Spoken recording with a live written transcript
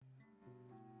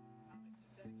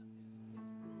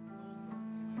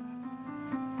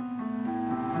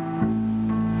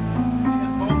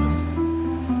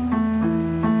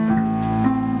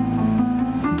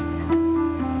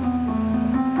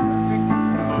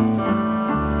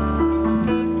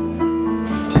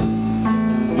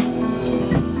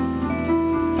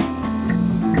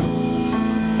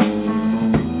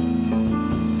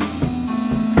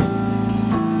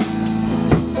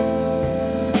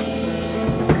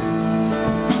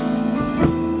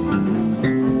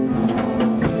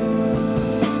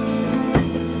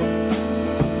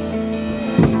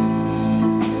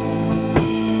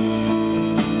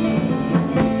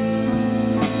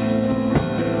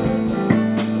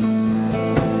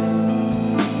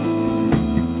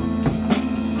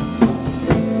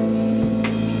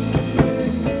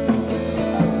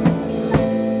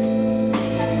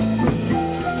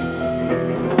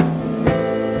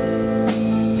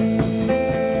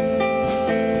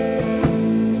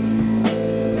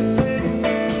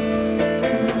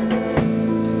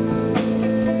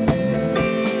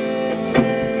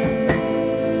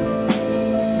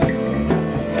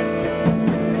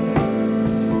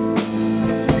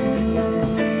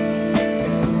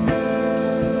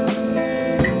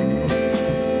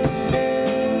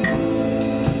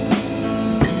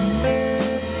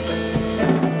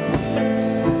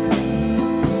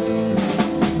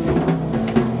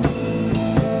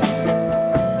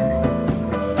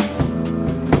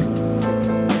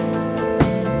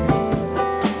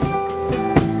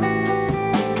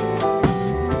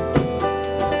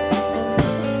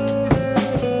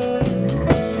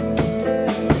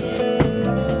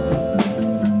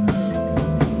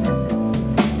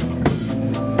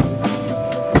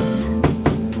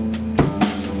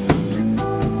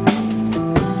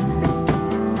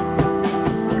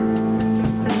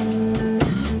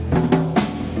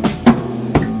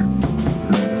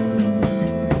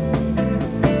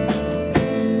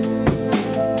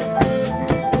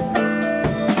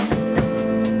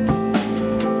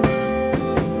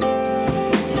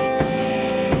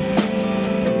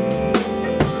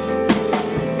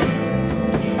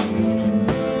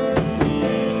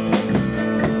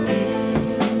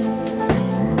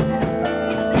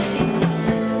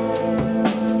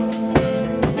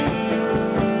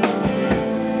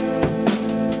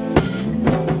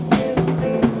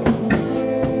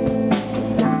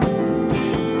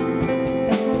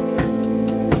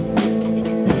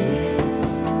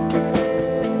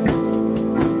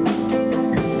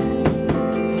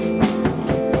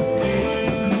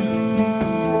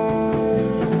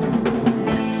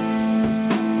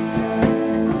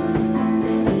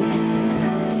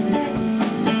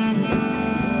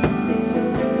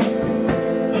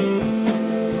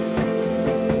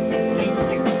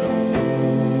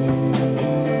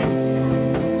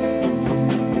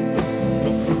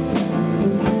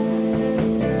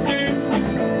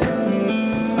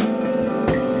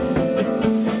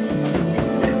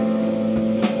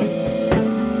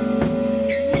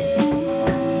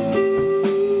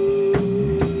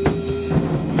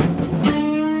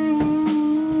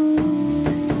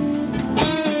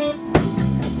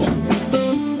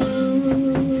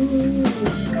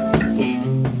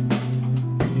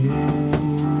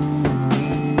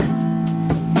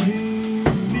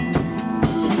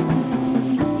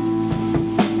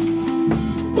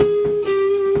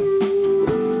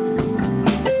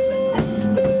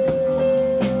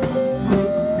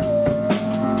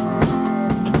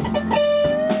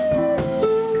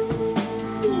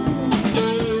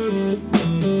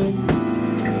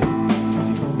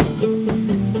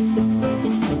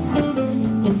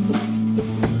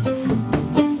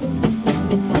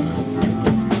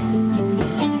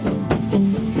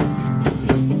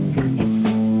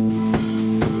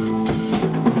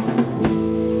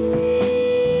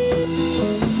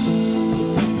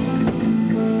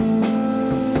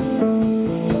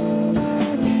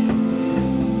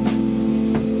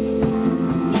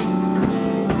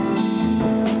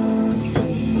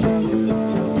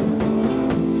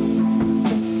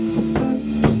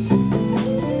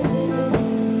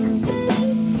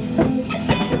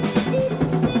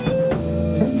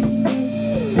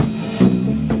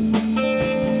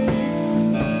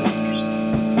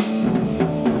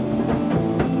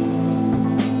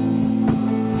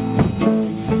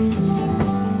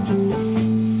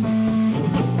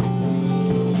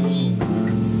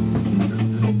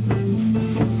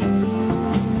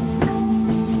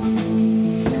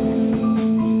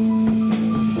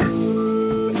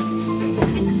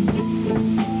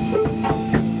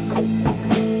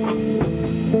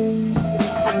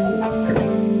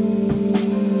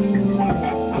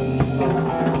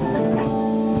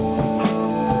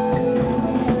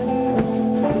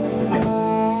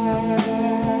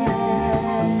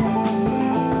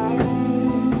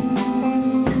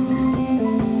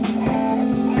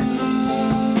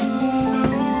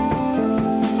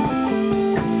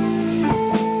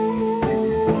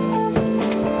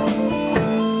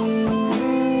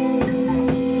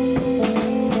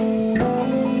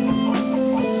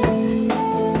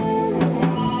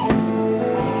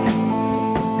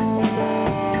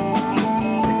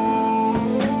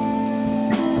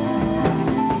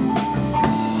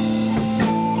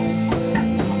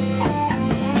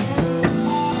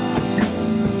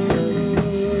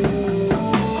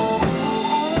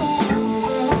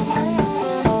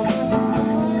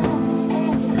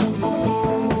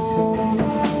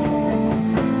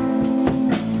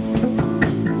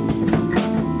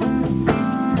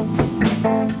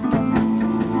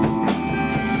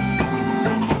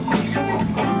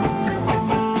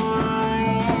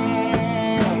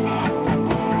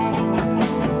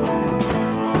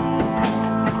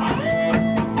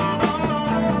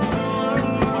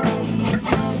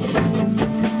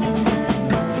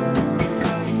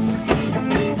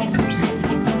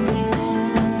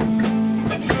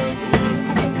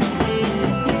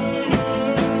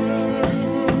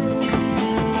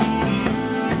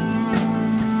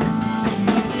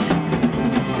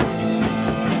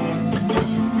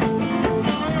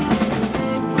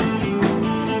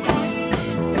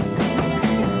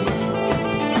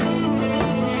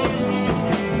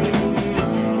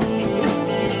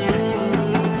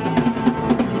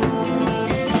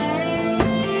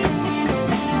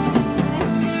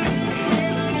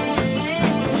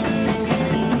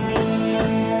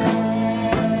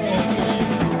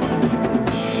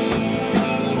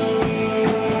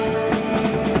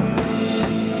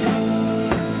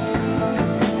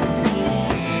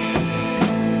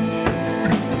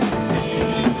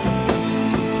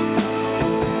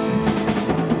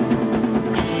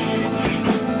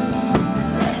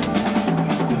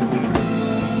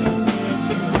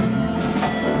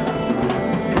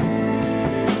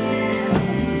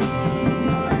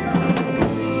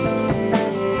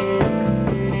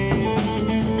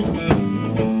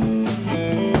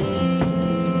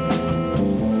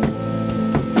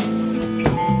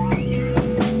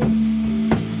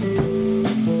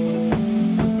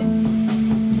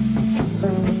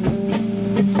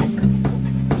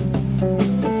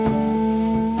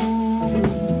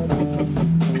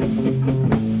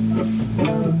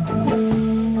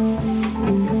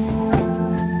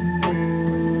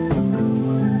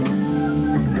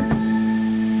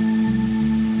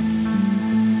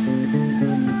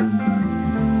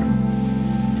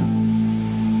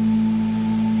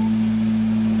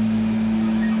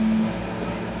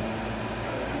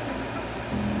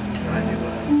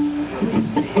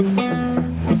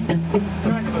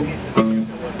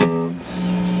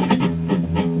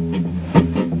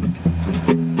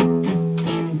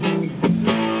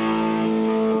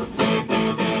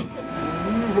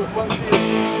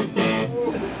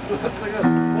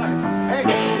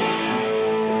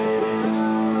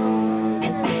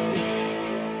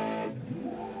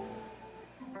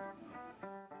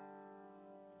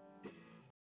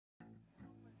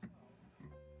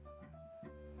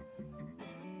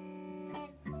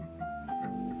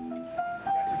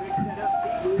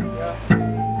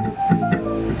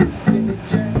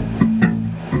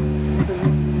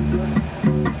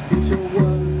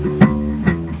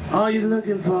All you're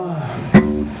looking for,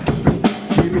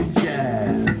 Jimmy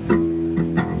Jazz.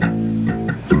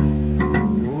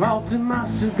 Walked in my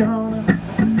corner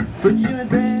for Jimmy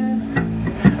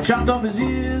Bad, chopped off his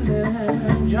ears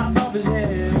and chopped off his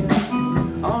head.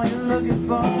 All you're looking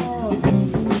for,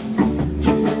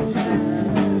 Jimmy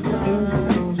Jazz,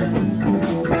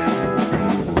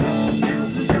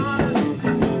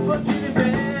 for Jimmy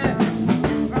Bad,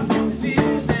 chopped off his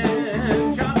ears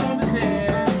and chopped off his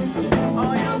head.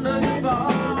 All you're looking for,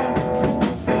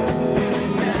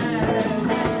 Jimmy Jazz.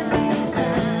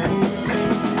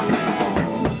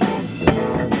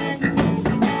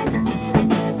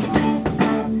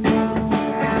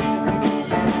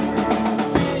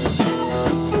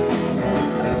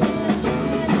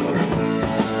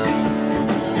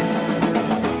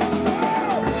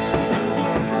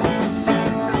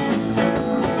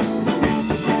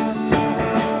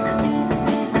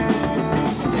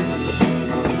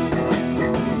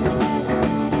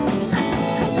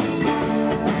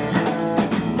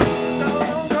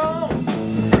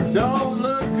 Don't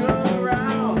look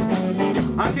around.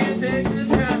 I can't take this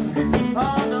hand.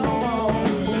 Oh no more.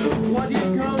 What you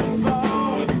coming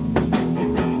for?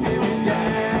 Jimmy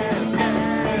Jazz,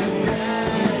 Jazz,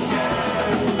 Jazz,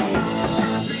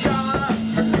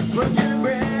 Jazz. Put Jimmy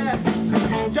Bread,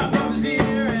 chopped off his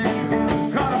ear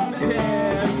and cut off his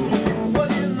head. What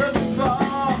you looking for?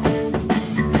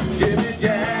 Jimmy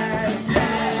Jazz,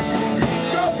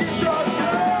 Jazz. Go Detroit, go!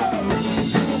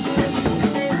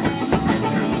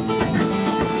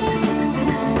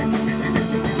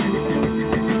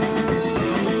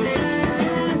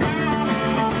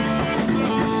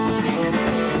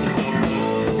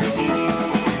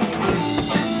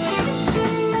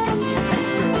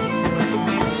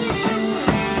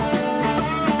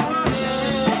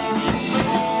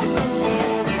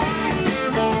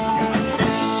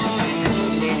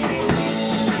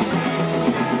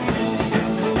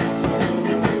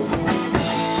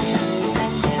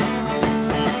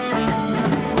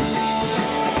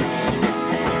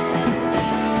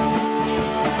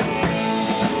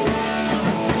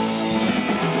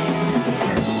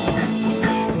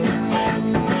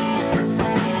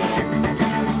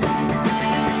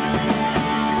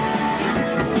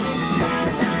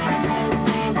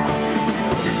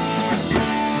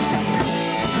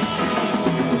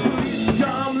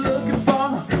 Come looking for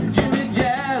Jimmy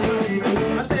Jazz.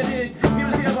 I said, hey, he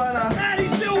was here, but and he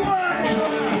still was.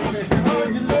 What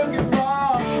you looking for?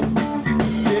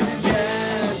 Jimmy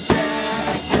Jazz,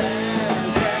 Jazz, Jazz,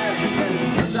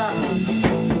 Jazz.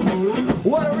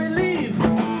 What a relief! I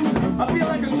feel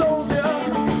like a soldier,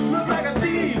 look like a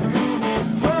thief.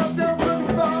 What I'm still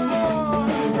looking for,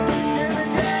 Jimmy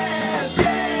Jazz,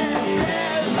 Jazz,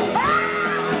 Jazz. Ah!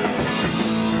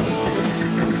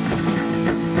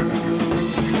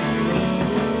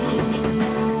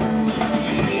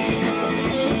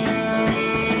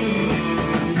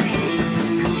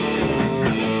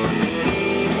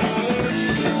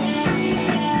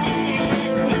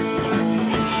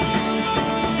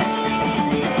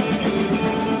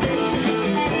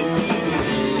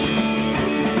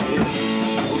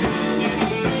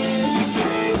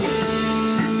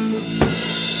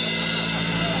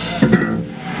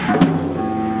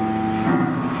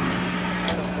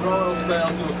 Royals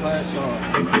fails to a Clash song.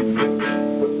 I'm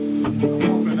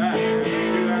hoping that, man. We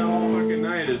can do that all fucking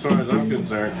night as far as I'm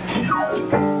concerned.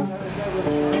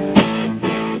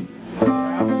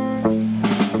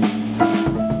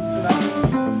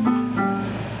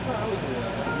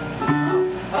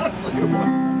 Honestly, it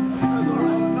was. It was all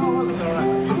right. No, it wasn't all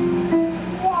right.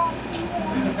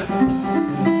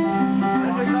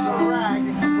 And we got a rag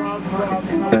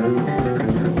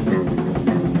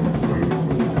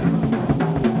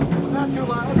Was that too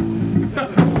loud?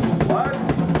 What?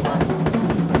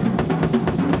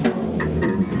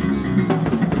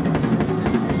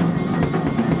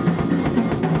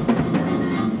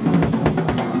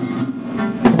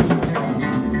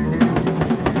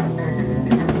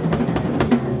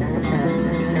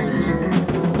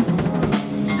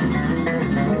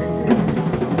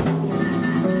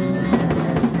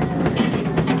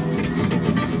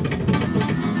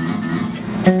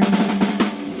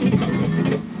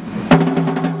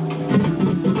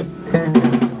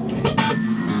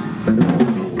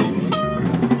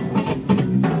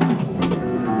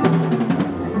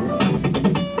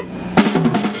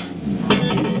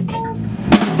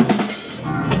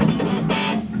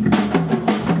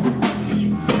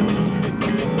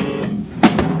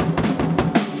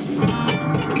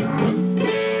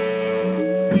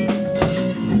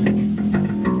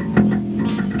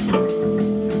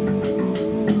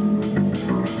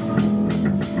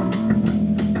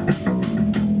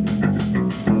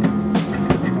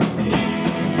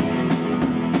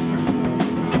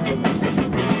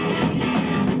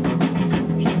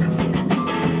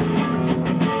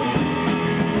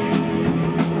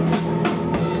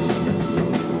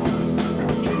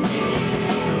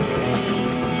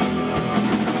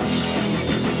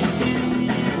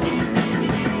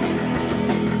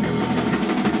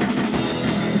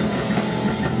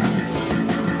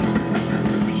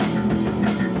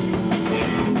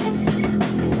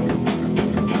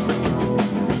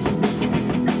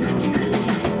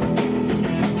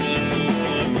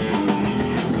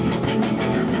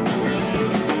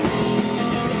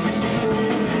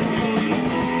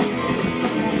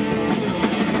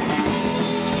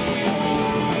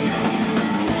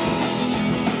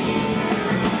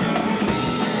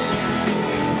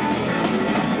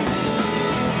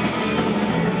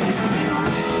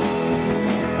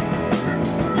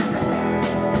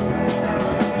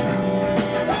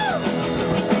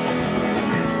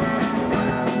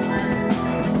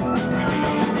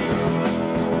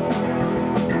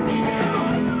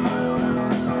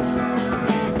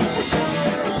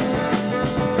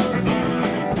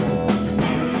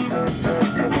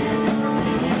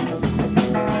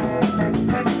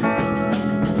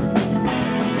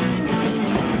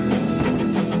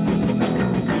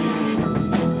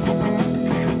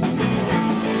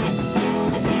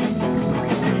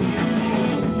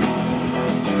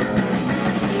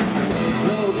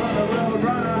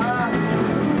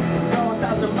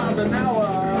 1,000 miles an hour.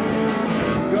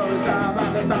 Gonna drive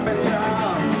out the stop and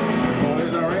shop.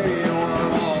 Boys are radio on.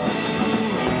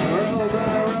 Road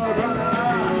runner.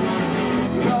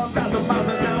 Go 1,000 miles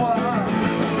an hour.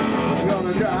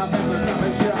 Gonna drive out the stop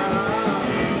and shop.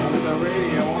 With the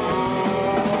radio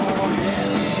on.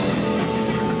 Yeah.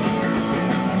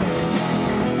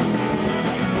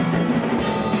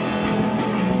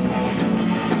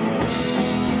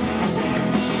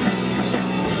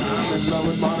 I'm in love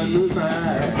with Martin Luther.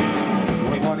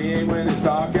 128 when it's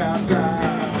dark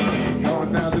outside.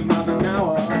 Going 1,000 miles an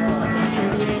hour.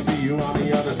 See you on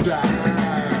the other side.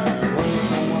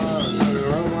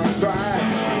 Road one strike.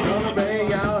 Gonna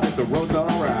bang out if the road's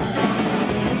alright.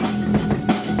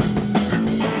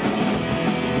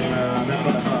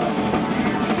 Remember the hug.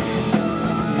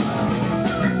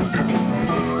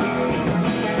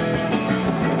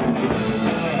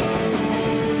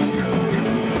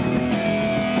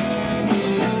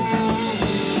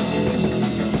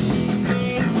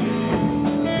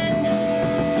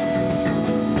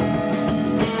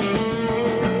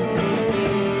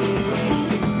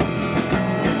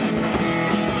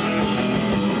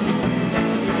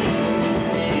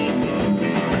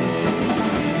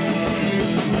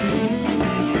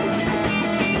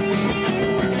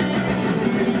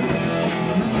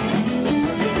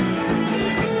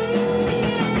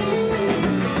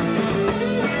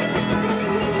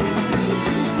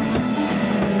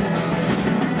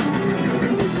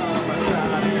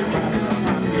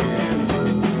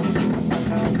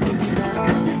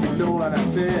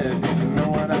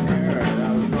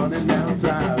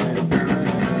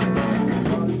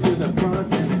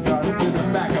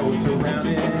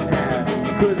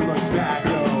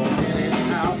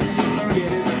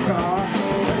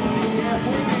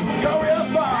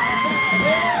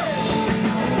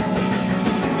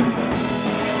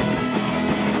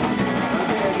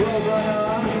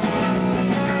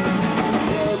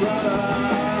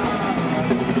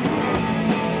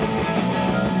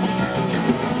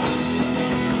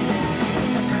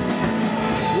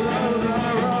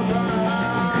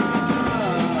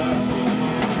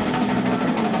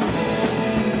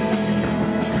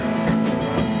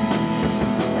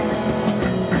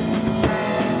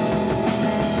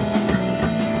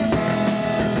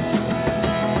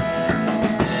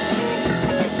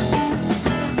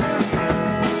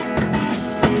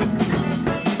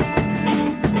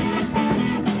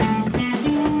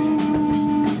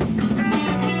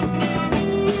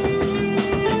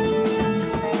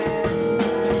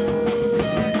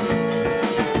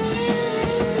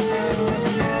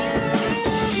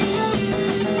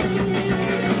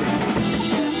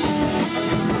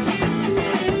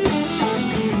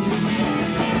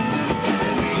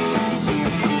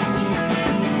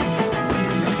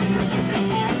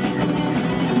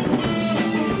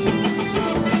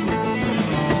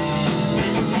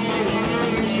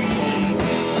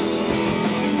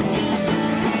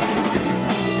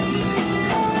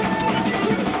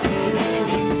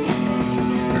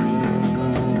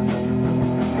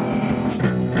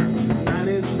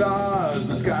 Stars,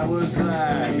 the sky was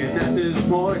black, and at this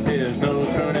point there's no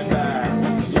turning back.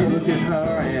 She looked at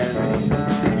her and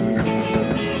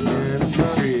the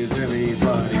trees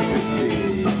anybody could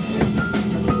see.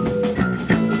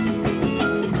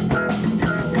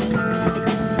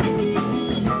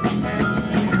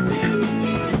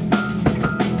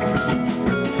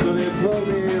 So they pulled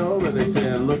me over, they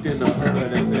said, looked in the hood,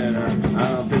 they said, I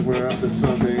don't think we're up to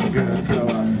something good, so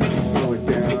slow it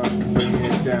down, bring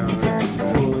it down.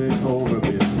 Pull it over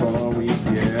before we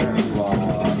get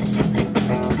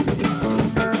lost.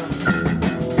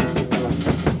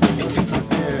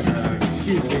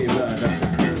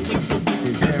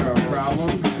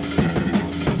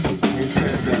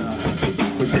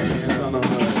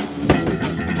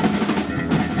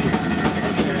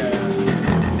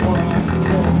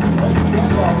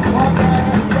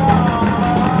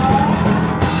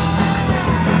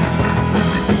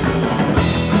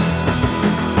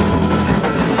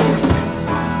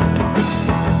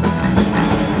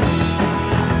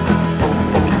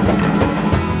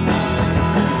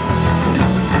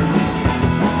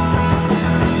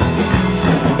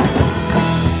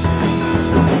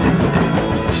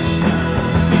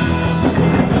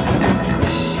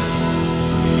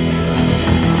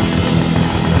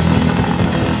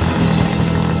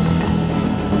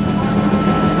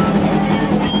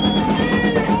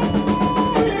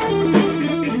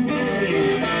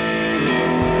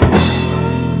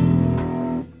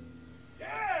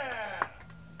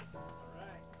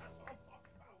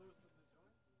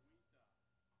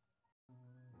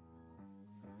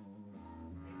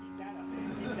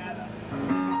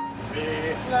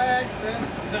 rags then?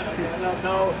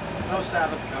 No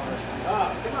Sabbath covers.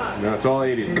 Ah, come on. No, it's all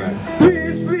 80s then.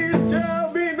 Please, please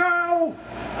tell me now.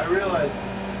 I realized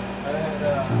I had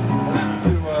to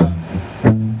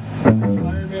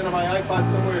Iron Man on my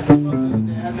iPod somewhere. It's supposed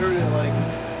to, I hadn't heard it in like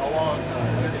a long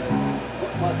time.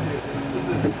 Let's hear it.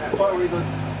 This is that part where he goes,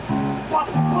 pop,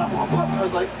 pop, pop, pop. I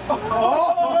was like, oh!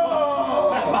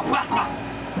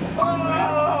 Oh,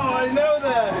 I know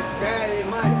that. Yeah, you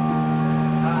might.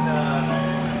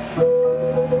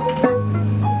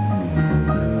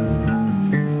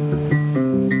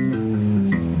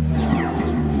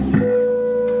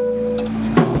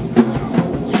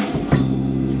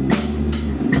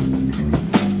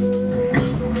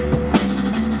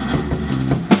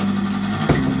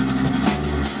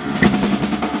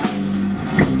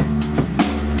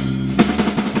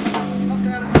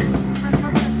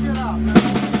 Cut that shit out, man.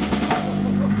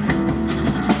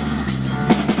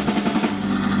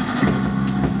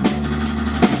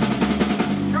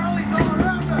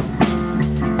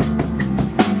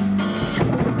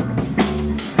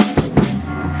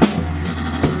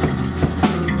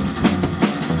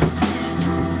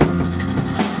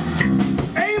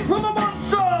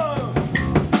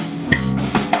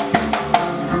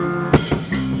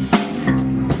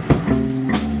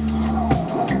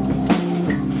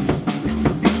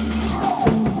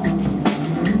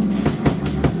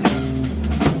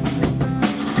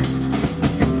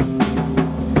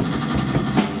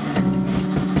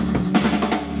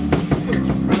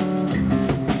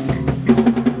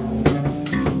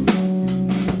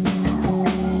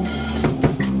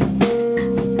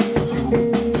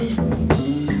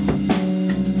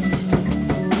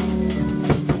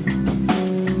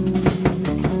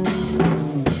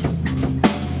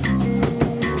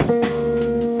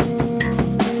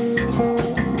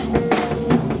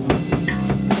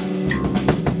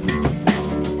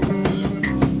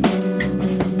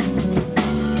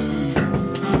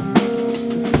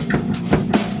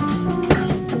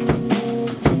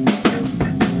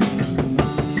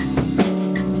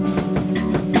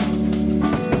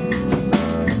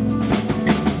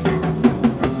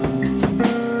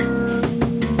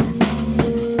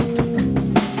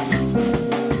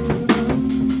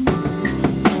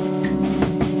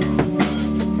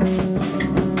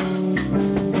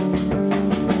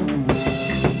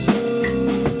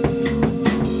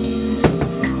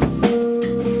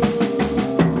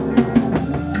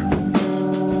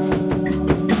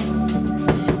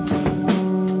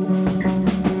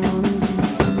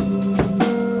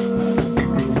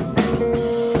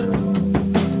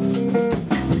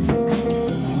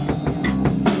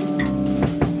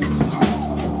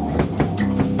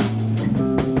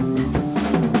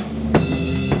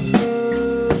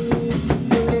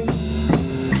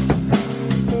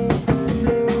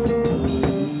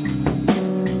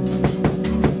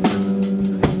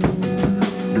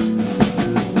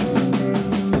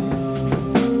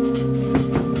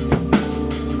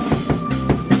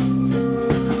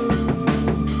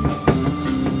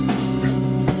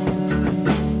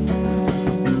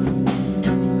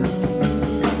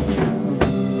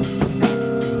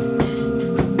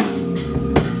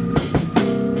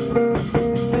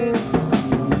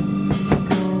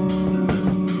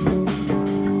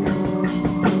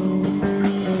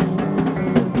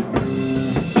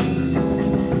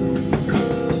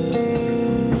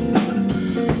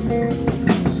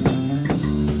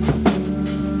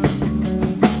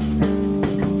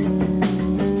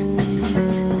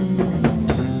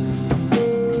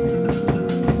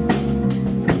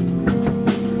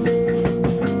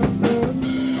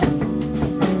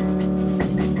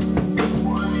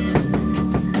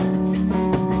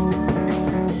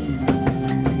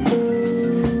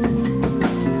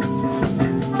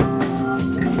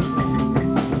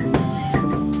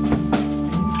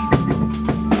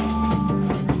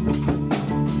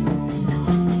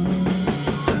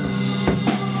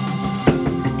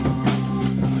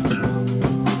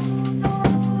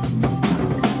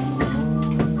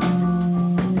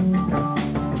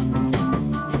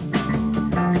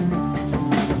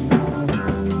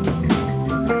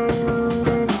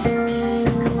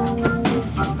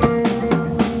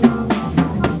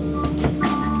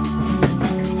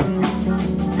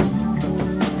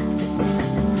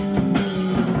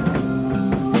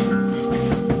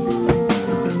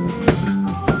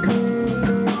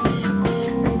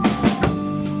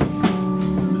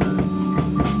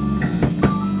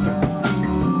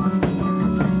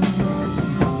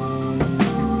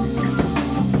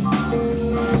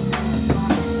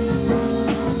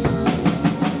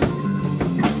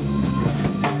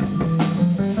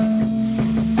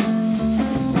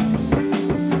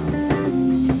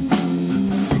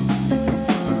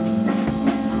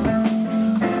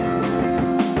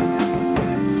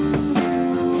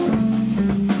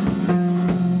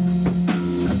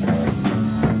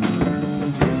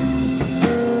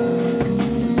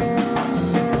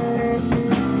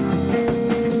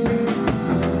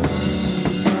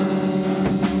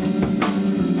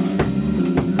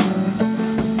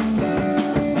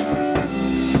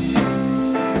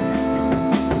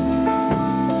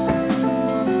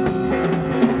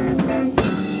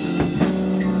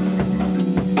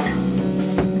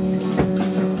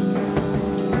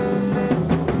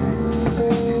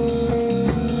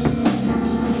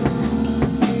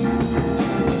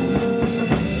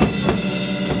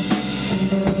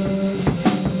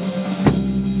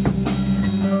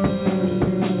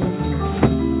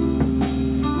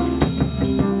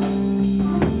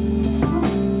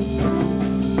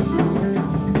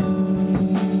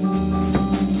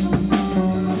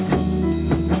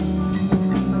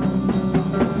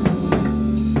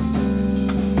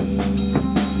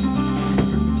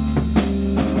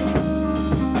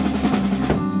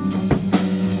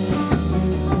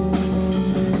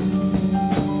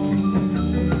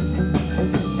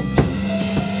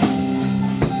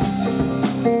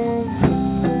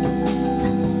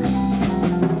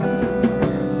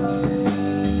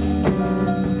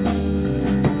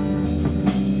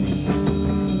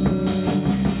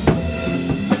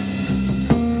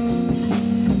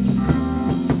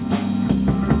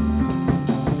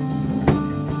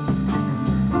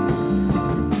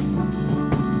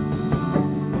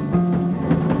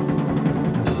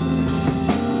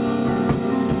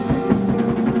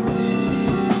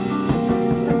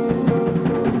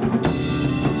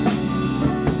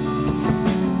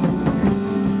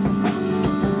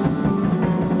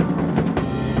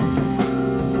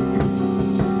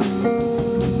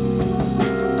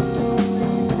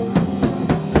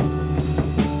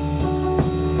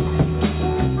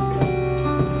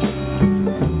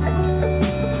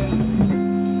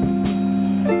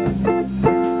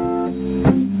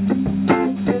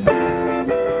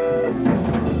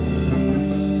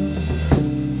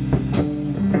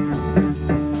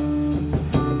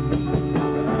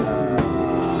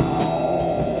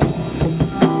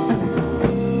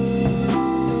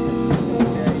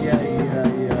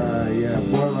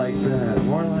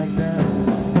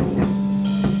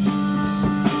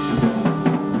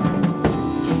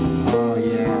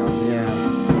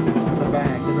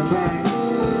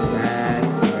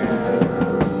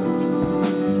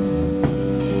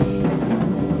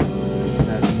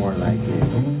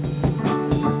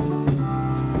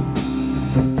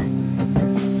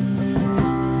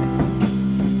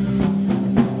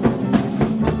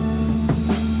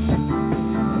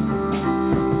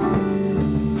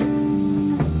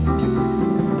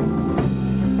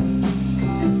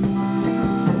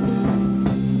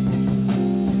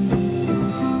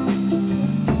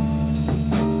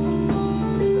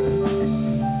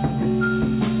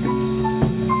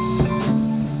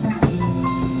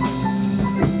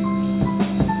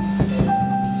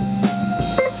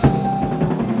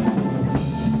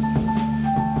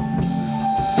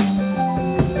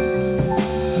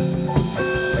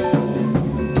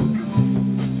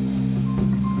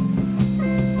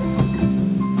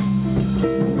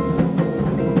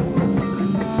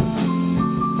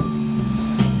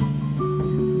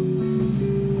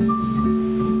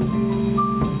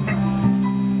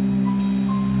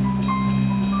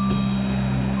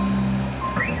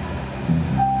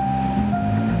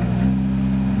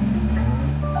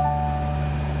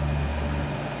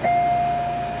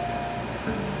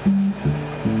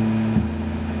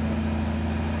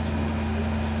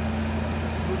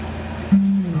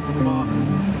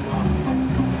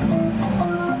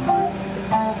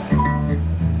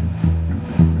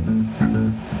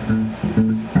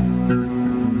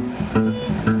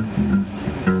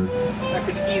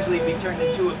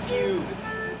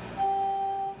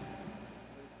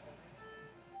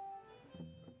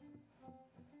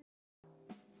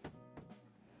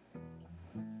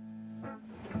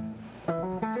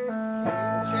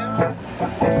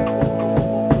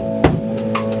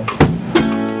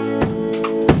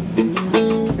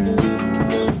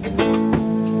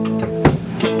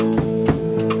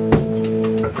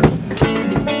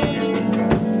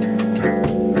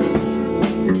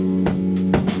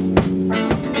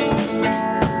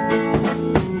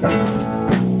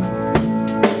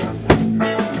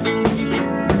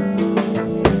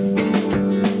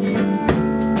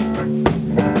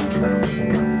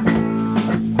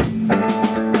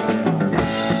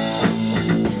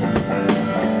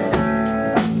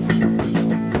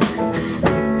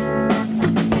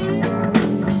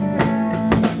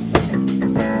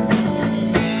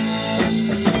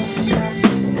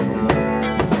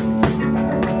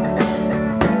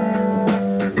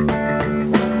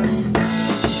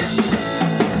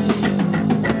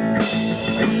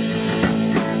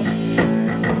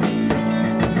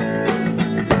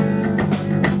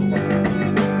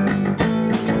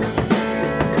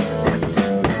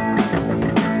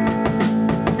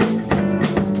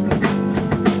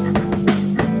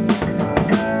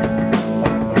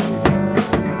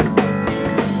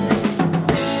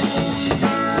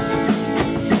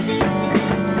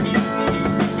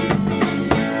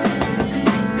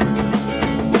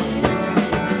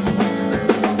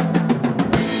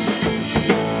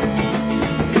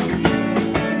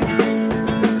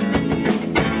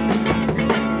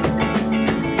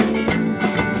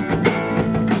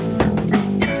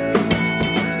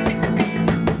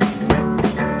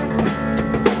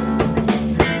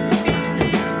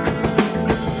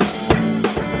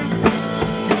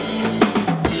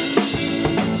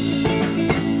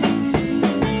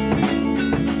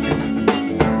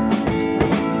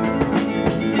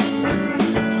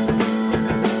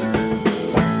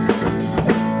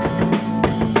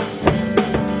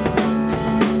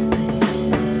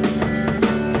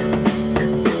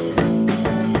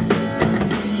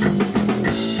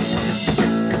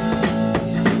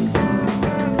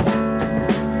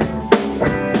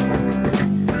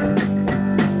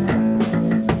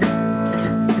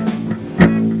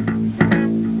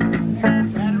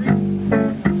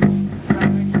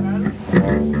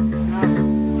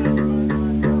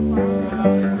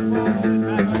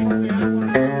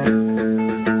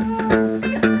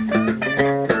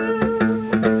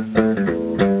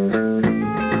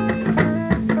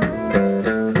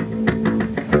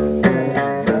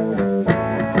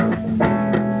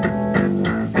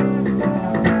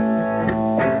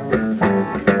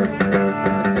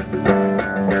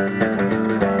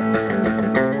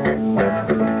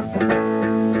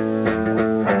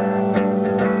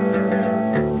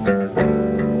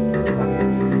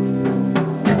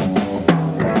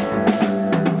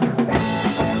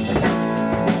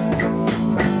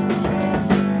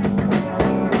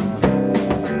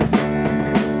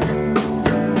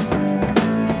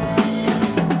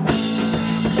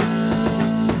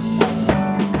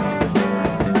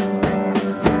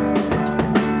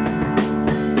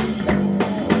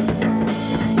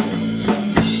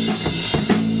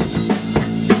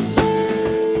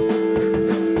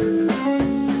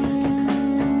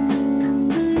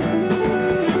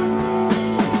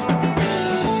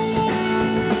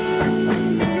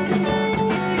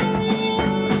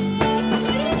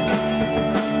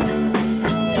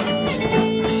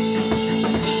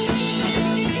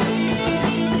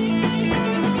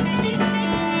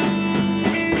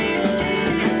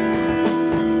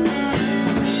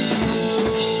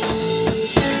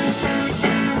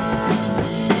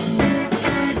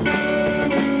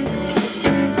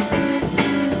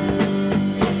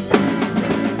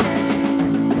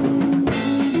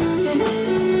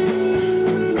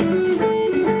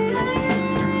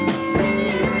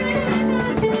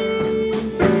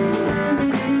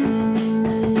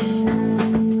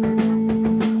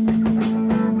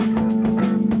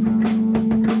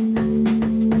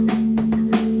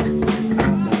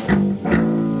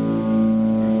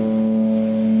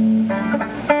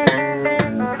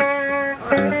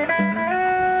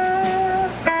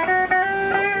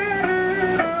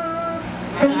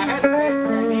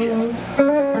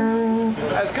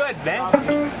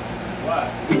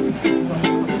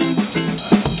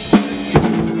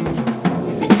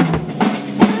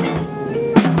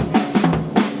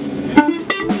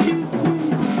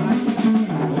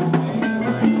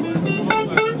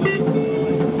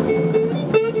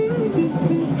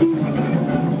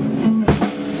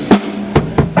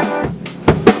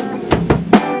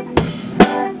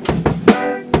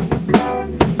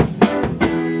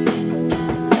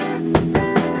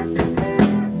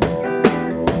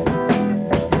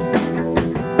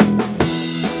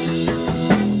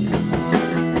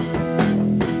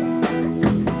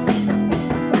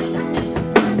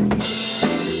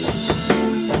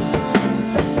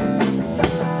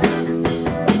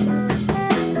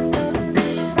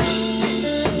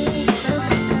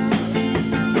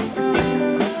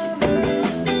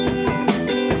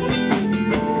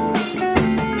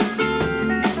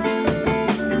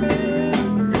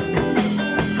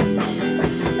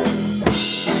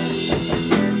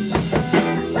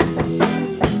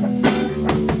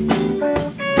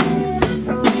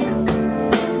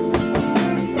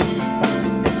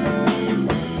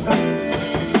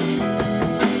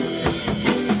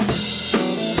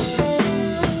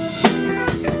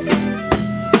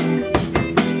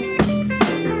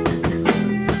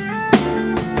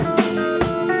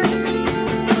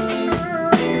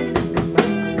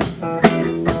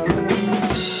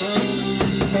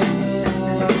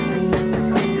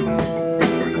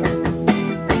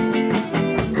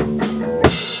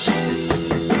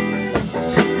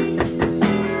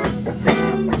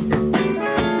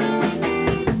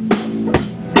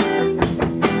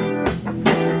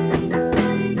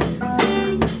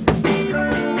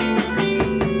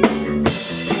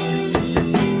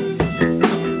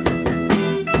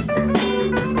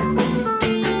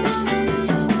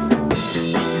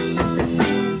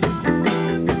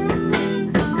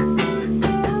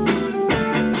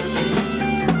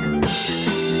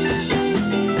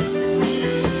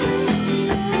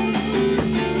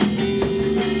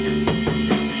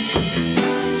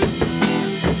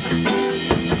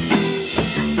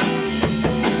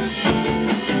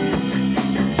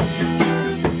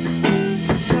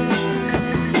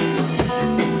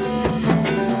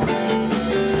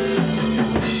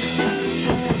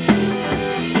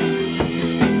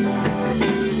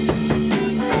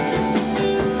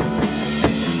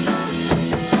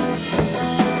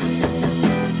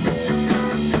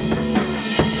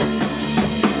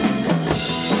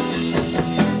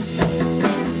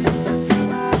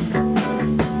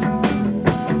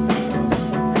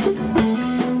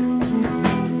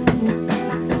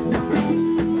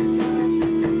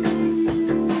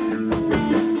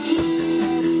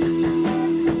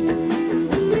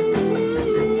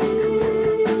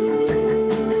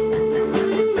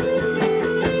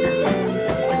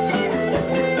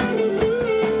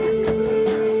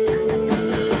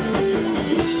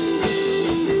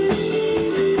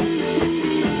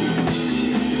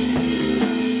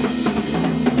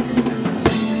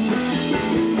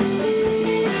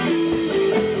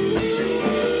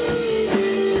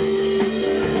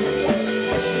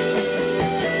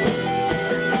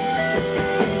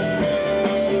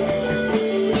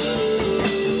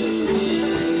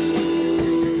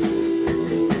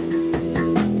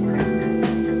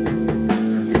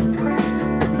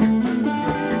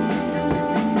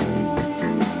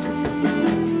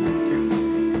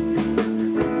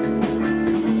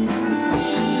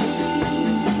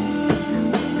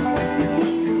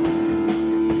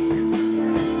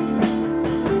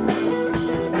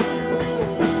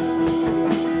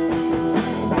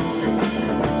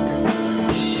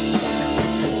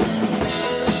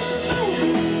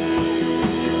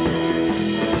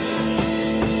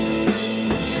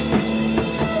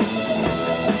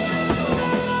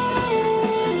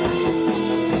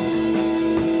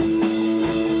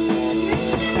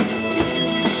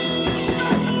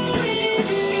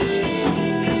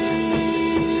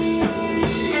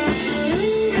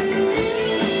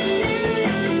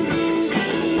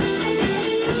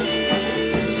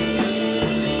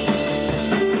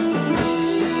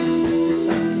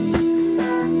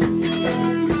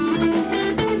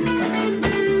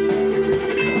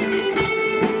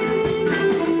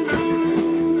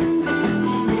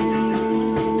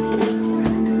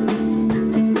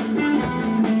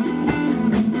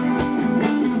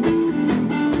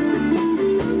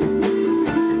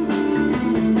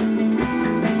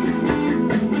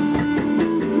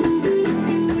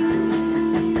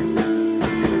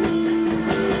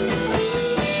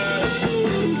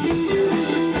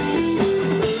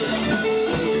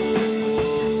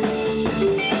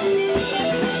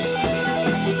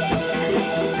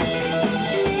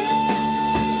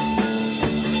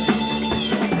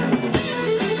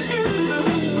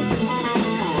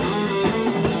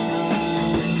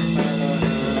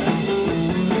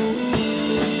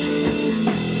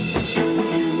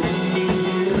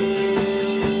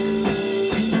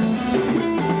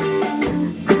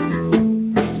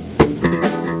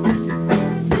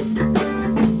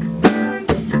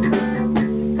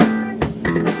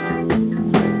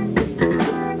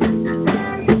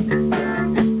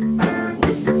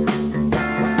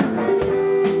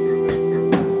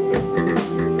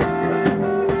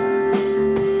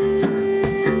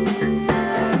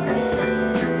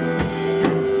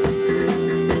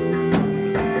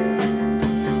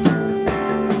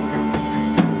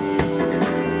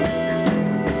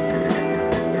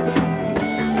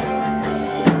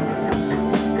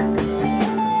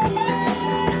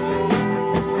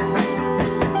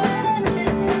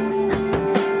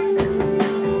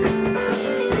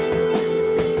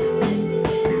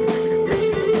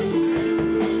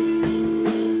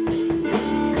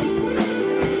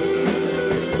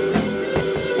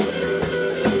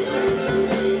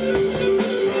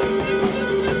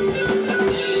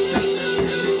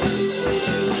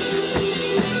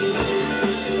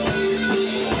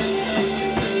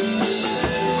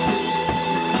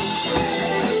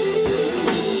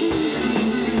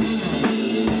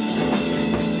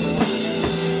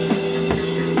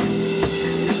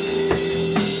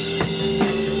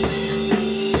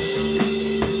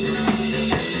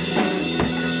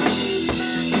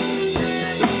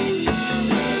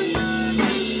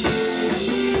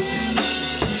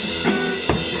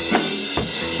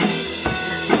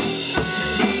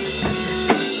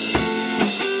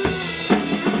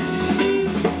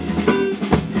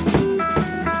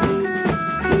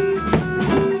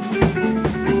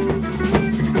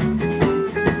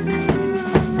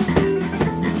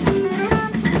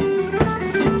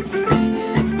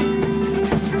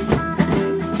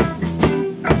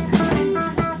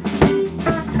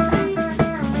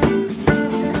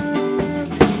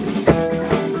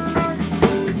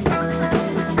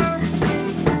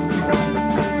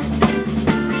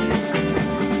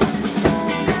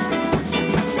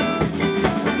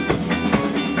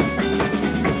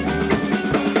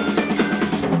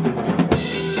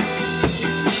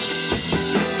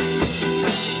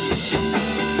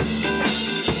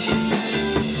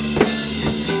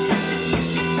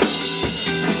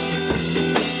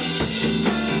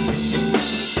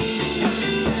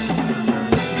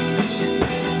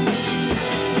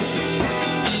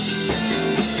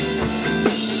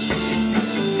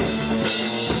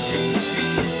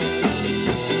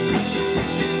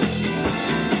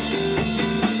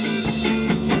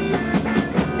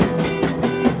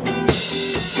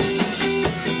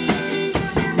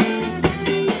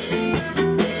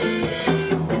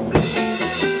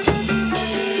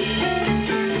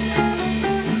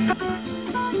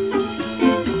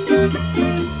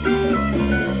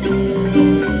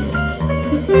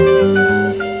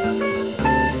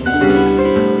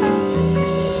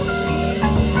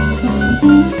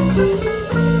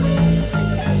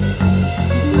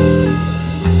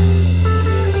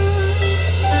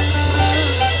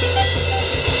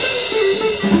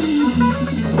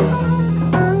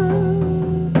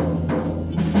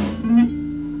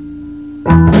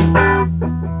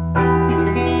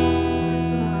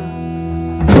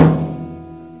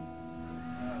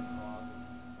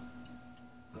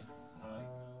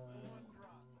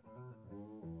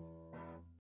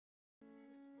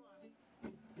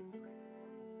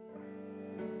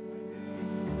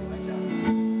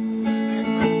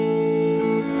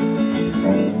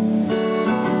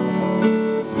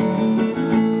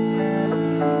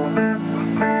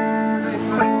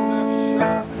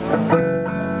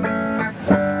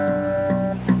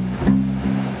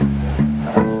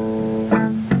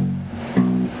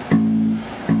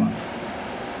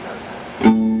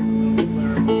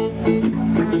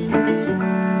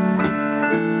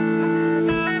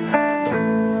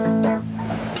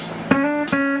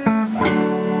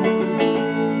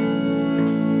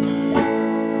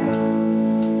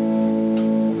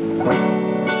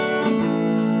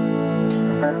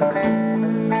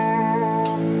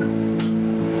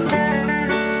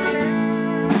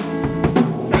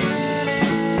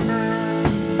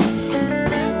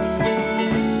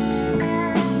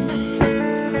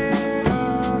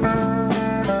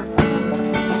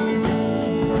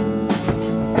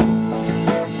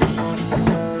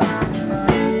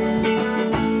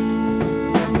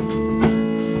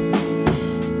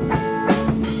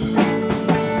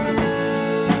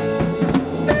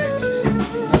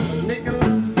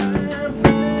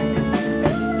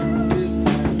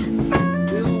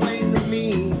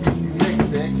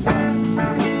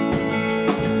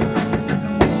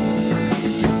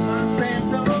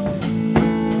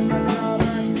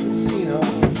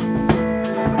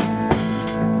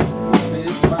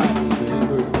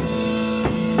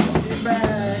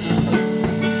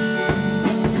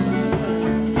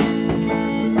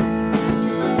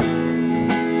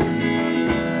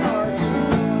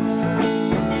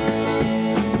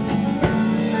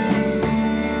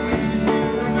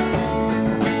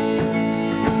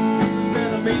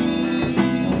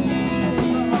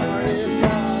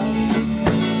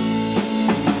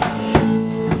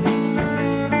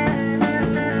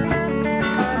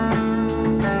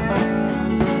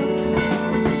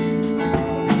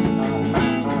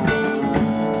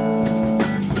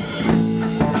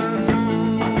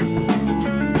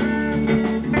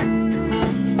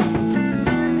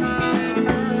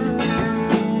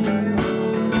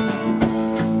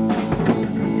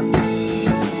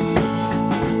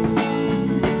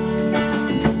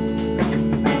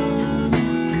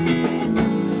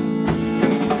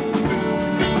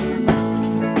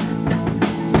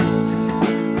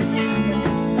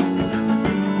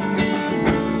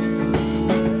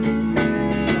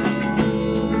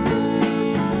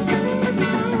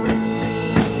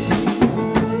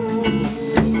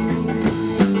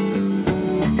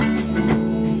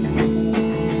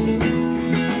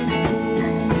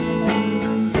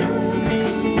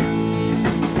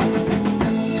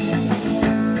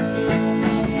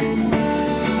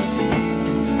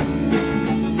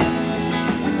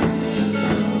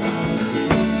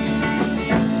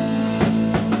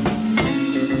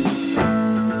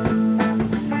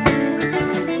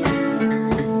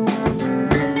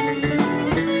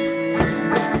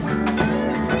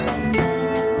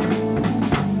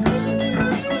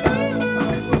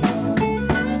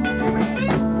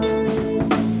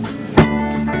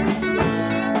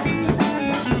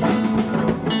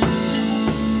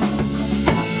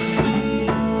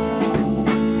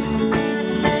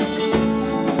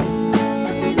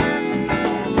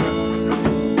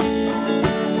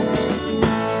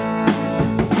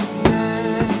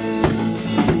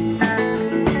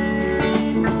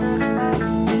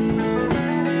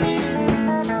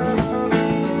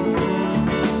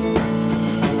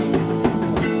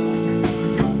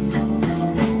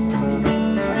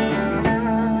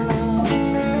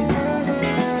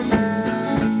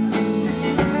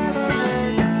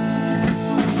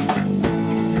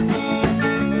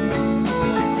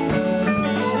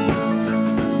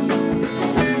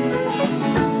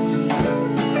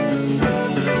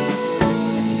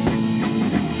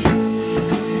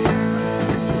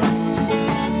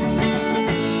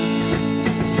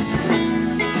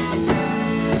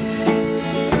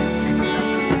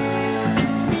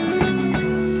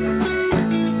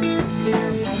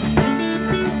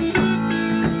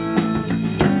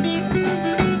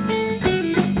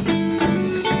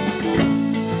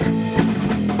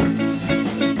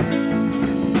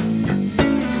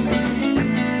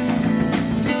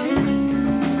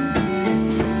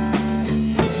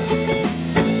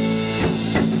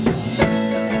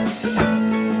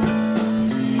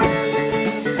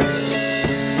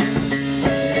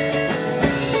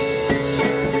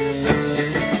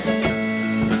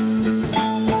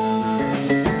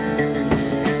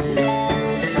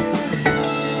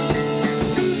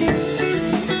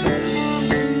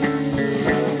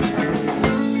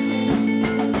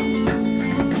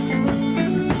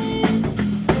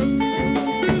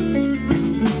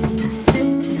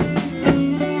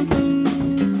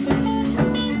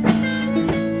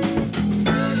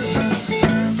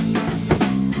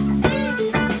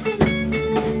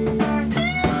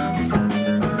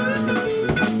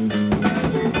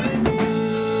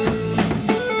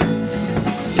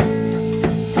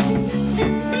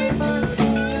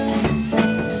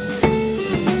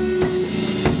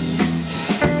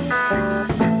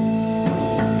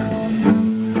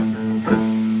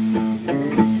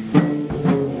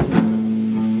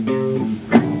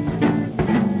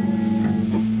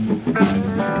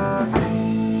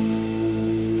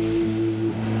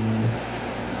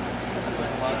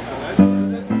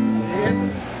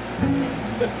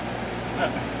 Trying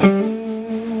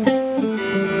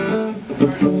to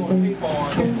pull a people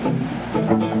on you.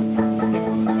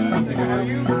 Are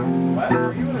you? What?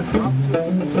 Are you in a drop tube?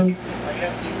 I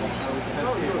have people. No,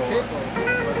 you're a capo.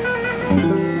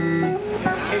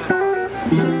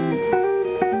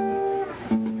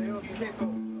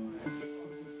 Capo.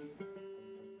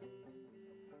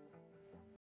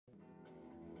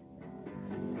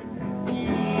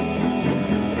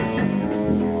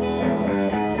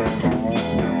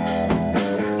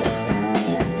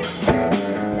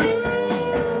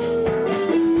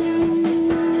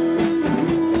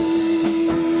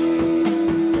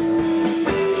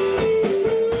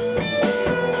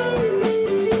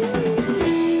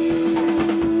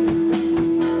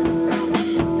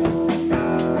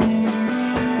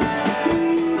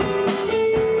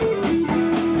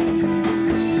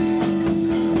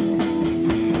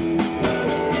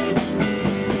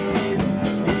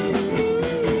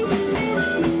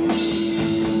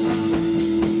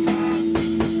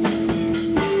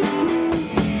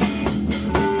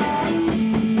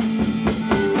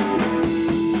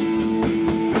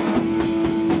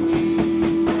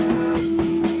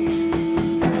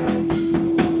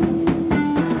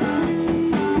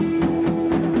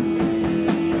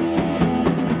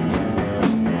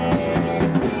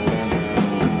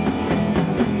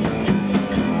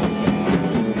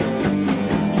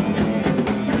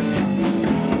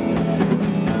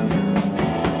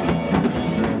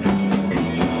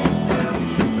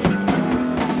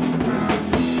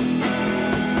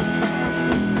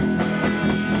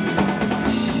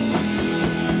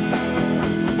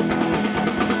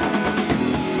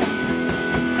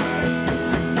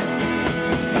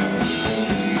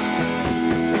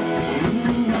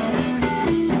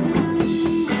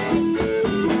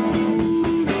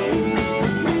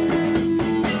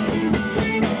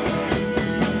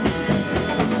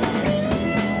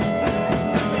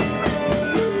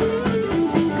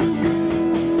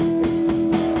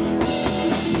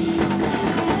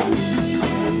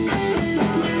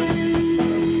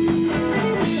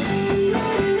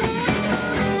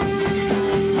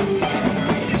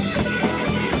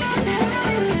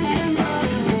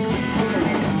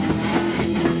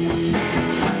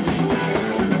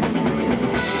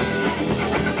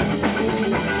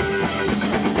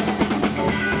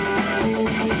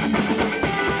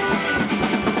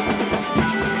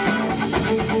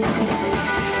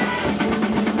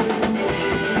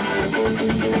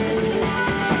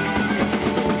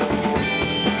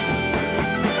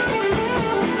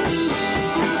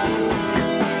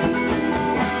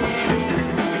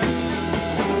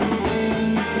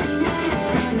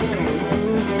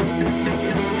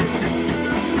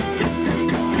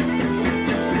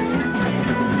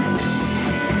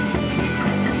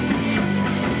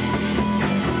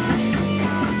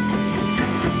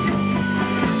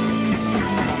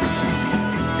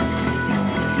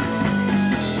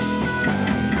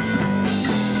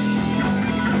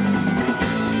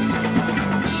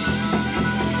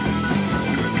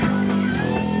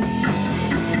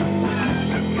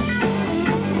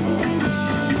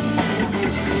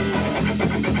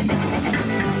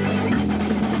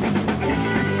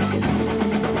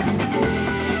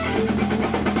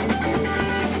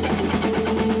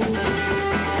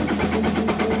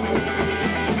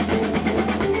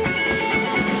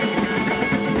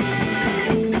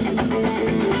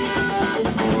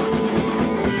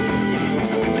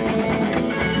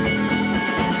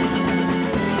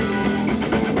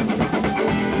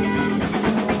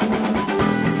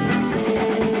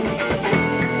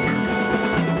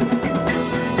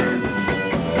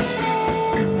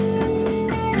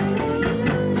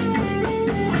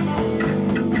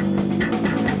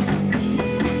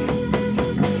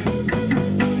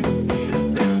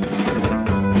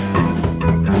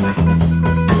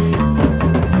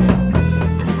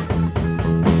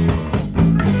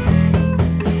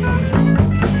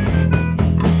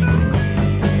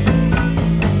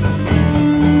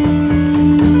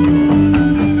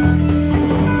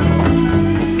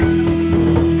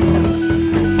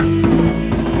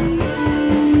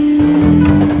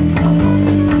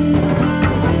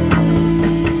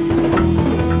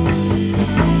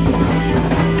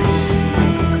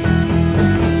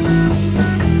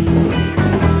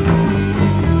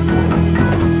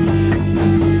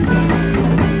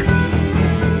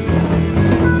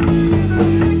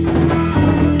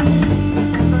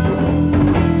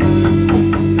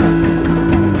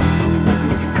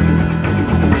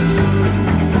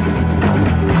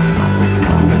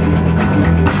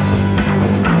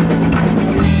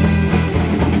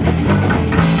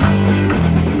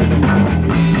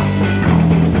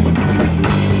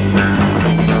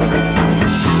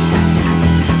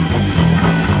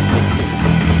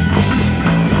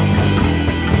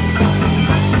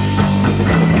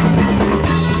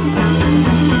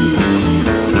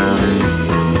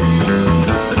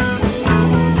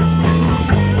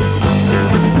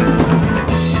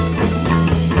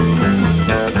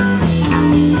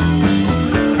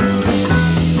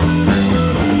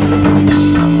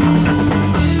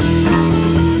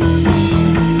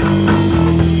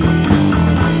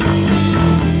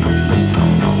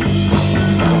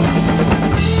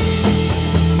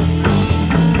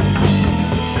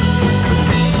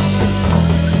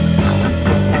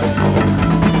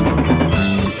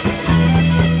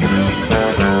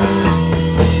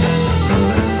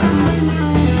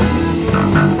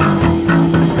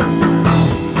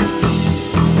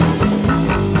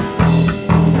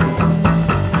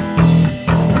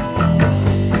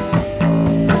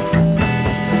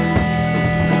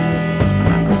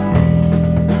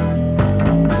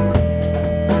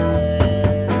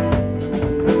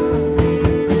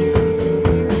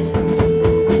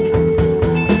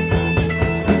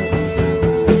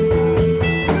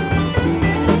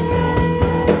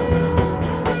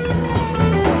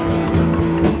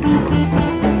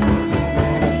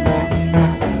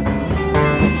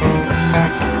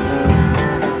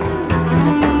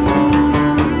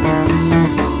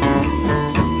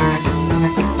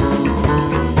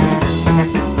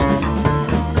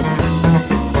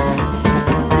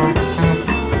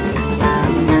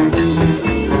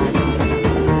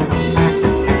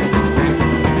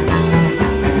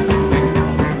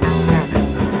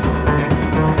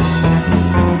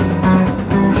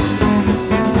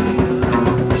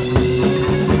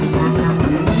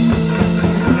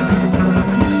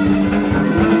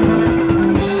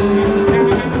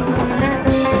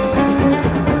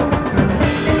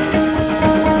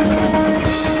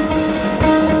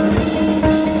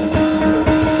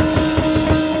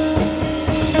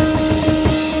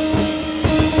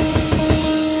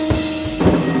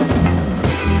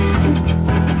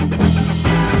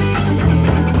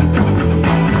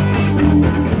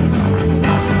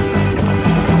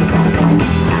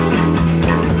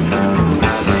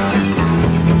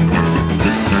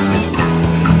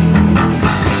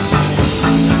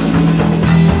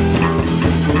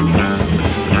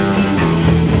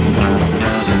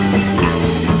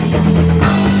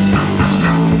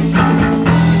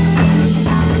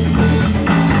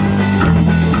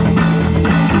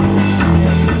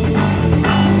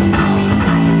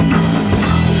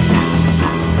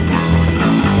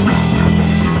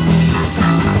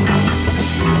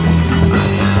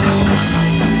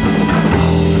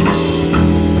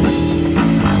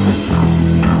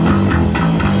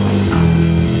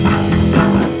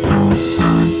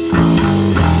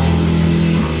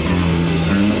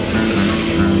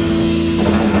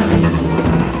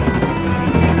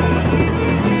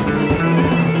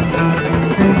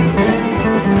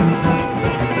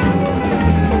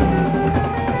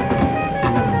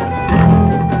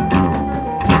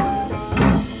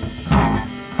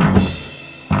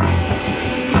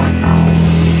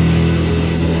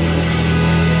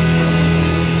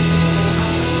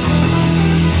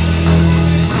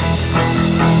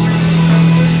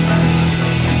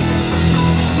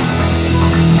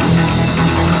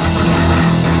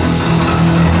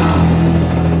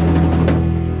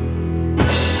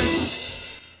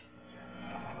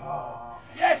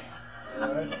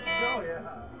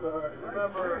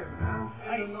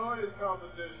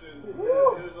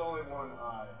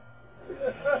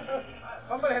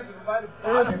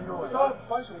 saw a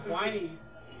bunch of whiny.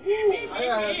 I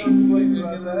had no complaints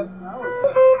about that.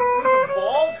 There's some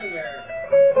balls in there.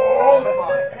 Balls?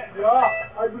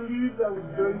 Yeah, I believe that was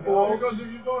good balls. Because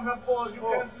if you don't have balls, you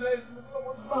can't place them in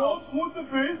someone's mouth. Don't put the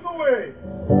face away.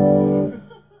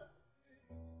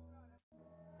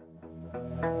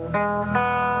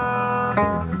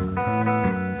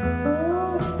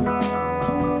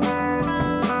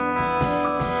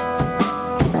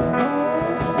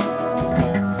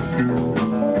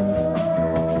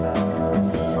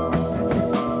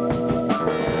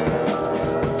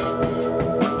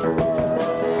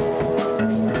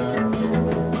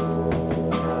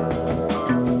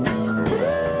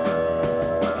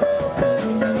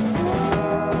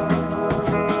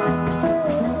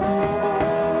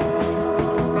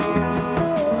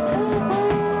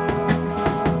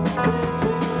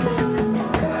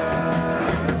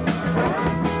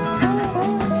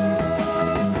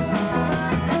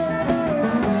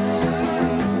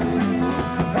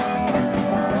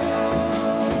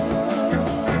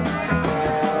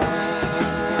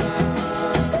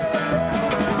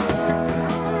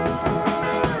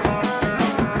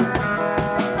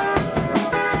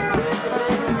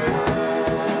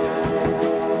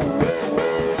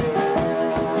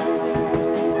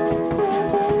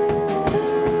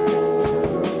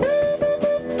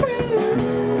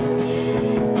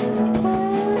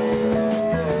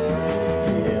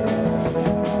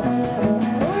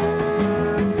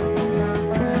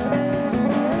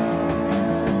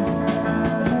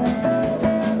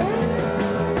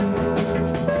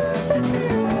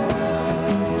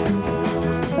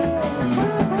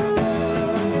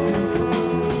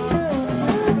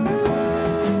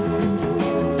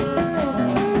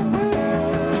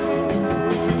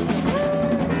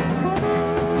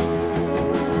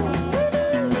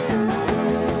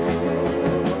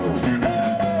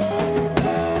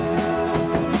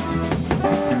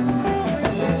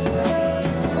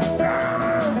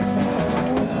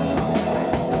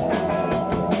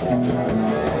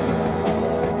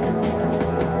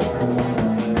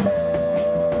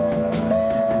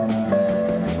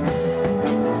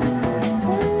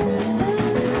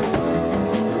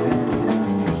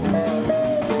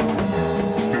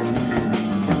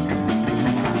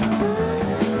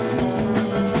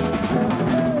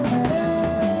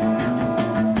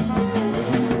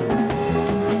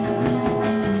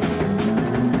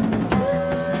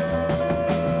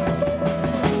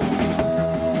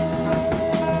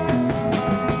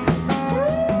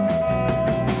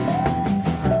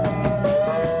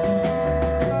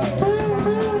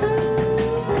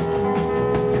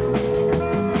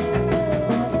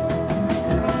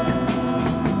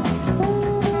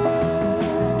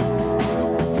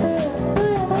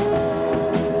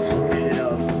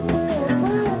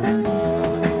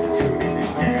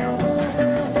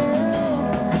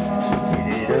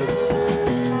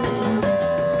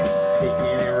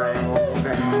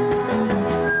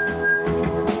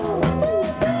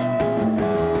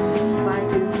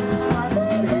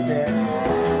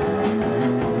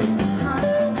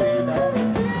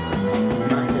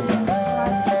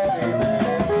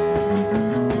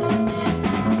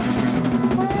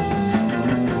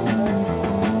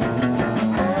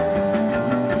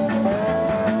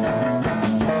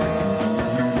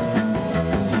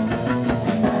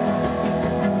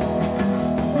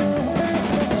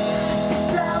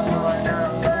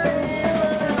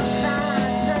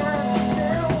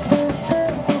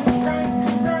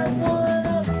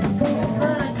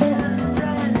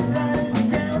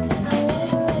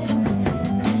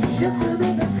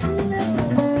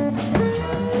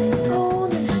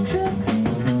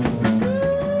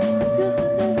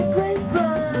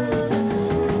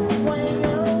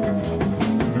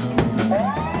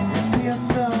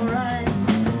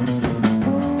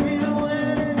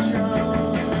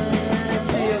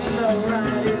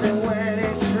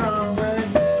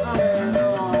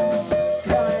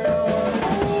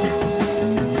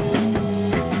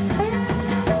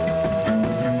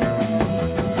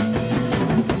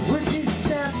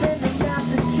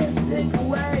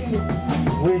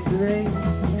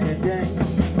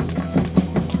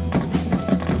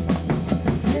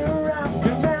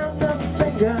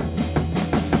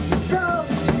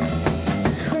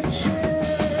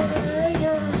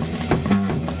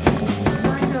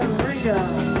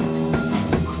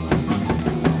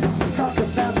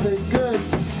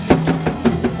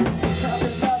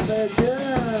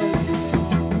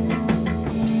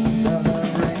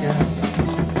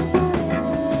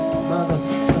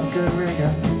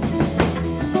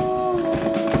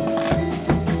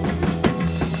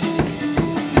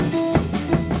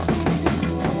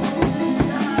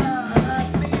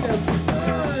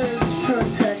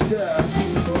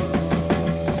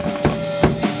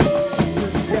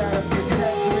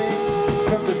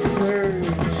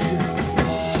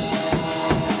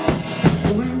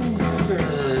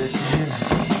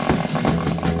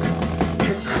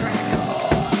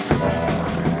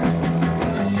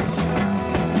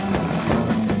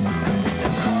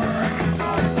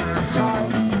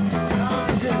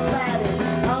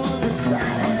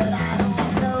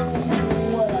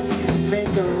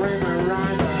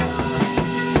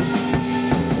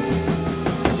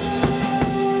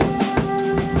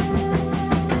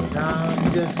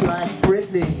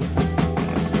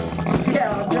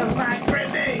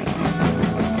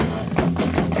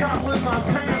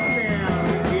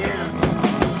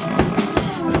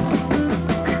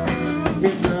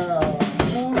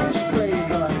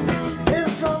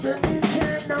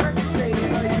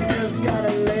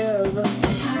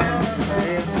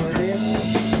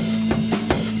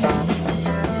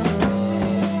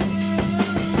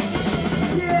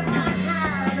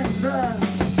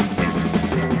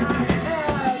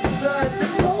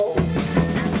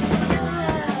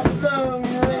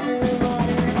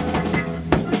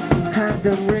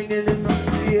 wisdom ringing in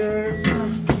my ears.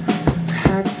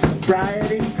 Had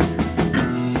sobriety.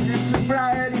 This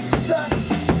sobriety sucks.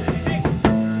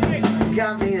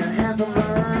 Got me a half a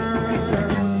mind.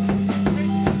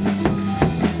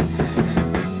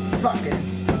 Fuck it.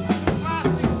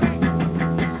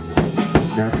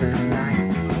 Nothing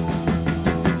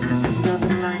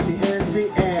like the empty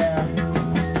air.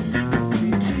 The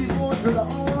keyboards are the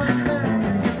only thing.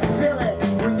 Feel it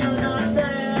when you're not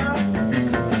there.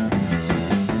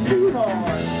 Too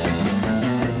hard.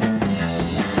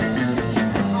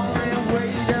 Only way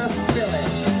to feel it.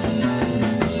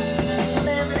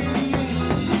 Slam it in the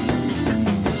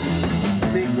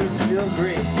make me feel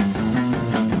great.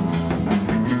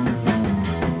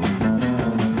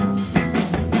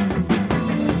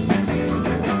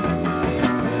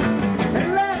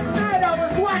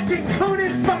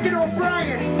 Conan fucking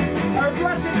O'Brien. I was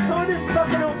watching Conan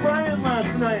fucking O'Brien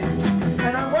last night,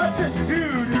 and I watched this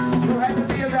dude who had to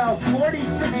be about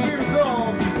 46 years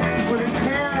old with his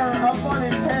hair up on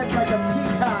his head like a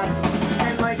peacock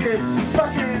and like this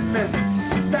fucking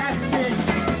spastic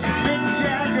Mick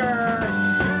Jagger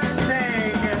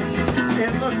thing.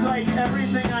 It looked like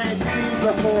everything I had seen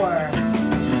before,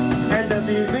 and the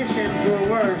musicians were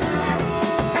worse.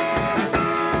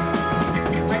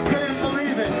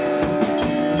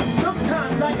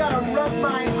 I gotta rub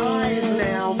my eyes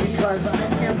now because I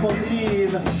can't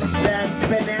believe that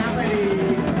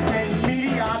banality and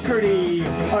mediocrity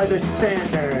are the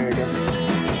standard.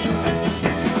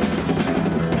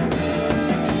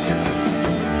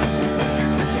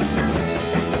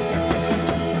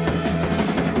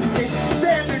 It's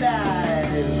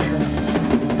standardized.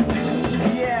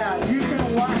 Yeah, you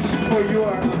can watch for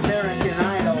your American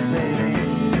Idol, baby.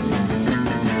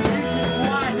 You can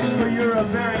watch for your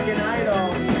American Idol.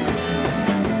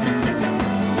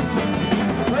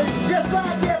 It's just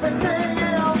like everything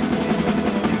else.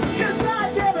 Just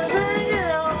like everything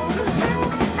else.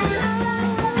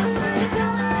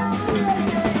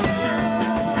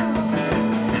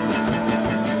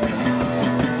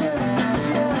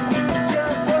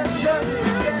 Just what doesn't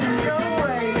get in your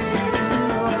way.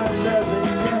 What doesn't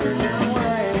get in your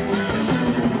way.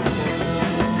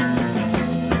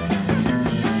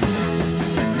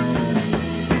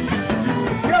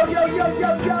 Yo, yo, yo,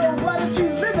 yo, yo, why don't you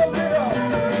live a little?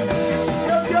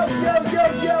 Yo, yo, yo, yo,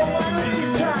 yo, why don't you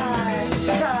try?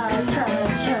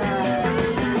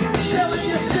 Telling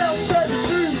yourself the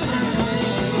truth.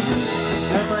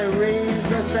 That might raise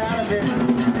us out of it.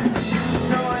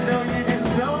 So I know you just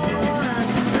don't wanna.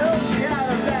 No doubt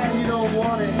of that, you don't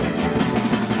want it.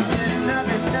 There's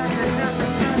nothing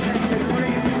can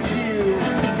reach you.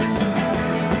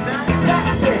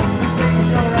 Not this.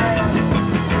 Alright.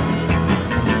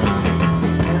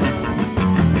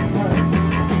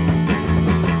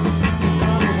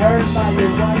 I'm hurt by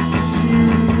your white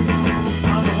shoes.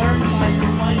 I'm hurt by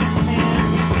your white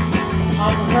pants.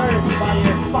 I'm hurt by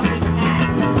your fucking hat.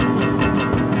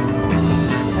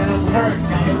 And I'm hurt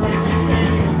by the way you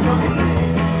can't even look at me.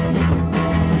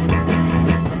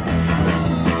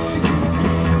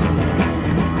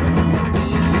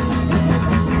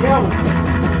 Yo,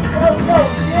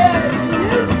 yeah,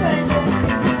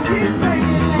 you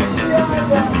thinking that you're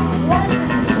the white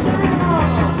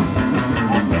armor.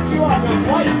 That's what you are, the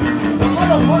white, the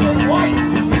motherfucking white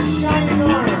shining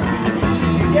armor.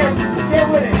 Get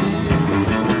with it.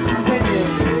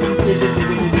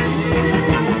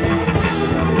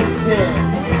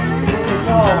 It's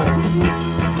all.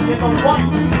 You're the white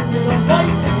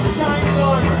shining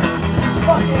armor.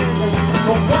 Fucking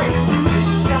the white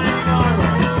shining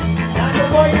armor. Not the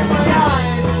white in my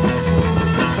eyes.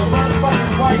 The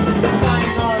motherfucking white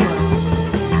shining armor.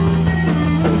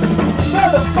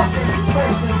 Motherfucking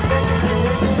person making the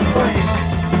original place.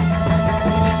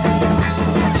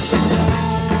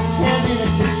 Can't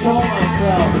even control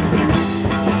myself.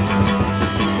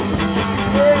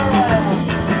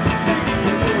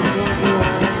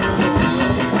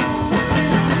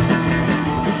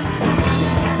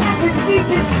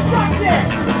 Deconstructed!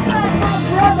 That's my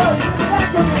brother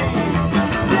back of me!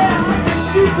 Yeah, I can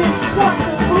deconstruct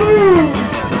the blues!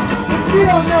 The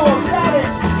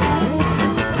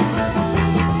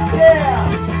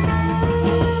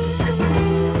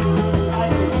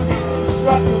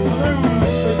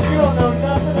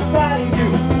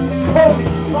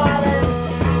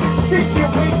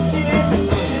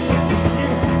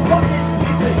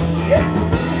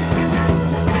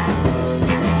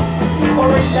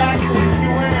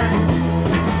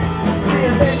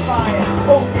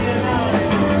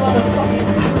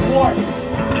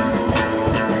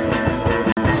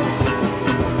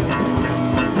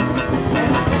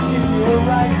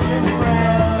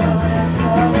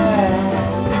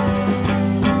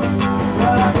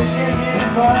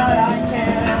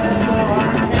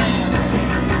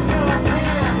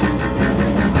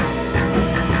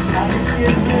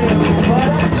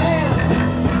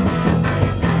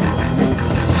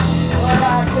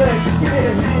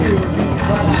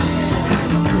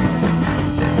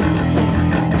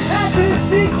That is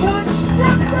the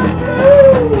constructor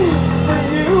blues for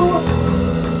you.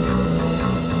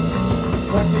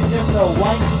 But you're just a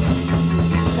white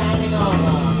shining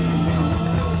armor.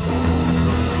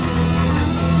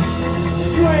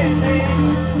 You ain't me.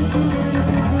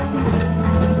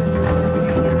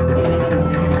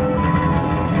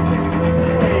 You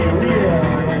ain't real,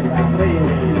 as I say it is.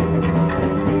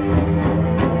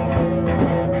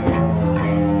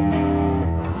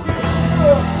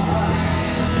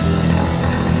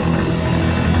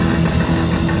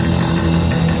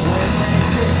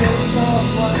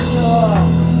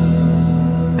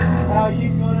 How you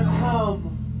gonna come?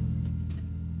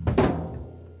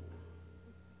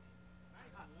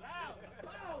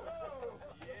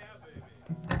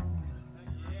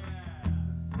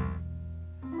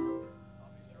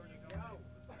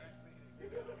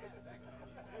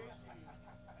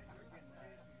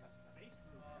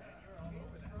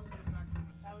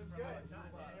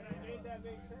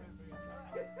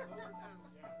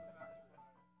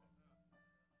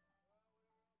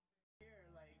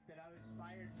 That I was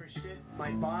fired for shit my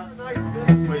boss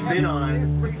was in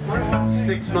on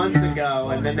 6 months ago,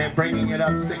 and then they're bringing it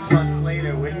up 6 months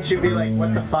later. Wouldn't you be like,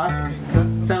 what the fuck?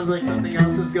 Sounds like something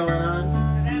else is going on.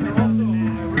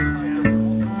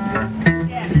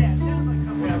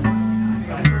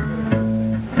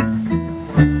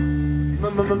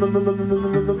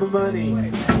 Money.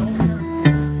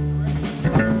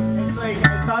 It's like,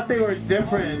 I thought they were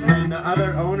different than the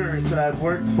other owners that I've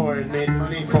worked for and made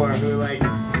money for, who like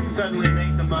suddenly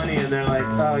make the money and they're like,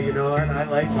 oh, you know what, I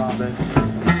like all this.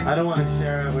 I don't want to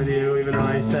share it with you, even though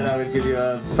I said I would give you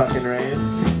a fucking raise.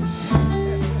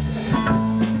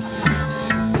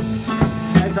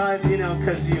 I thought, you know,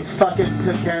 because you fucking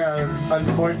took care of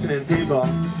unfortunate people,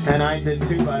 and I did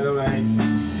too, by the way.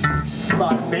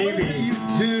 Thought maybe you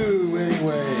do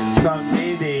anyway. Thought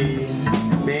maybe.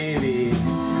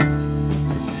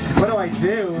 What do I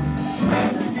do?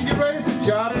 Can you write us a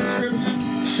job description?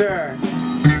 Sure.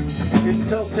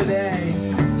 Until today,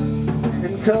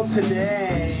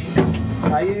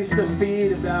 I used to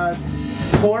feed about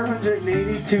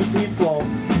 482 people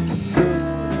who,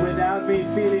 without me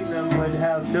feeding them, would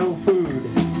have no food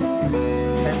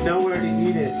and nowhere to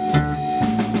eat it.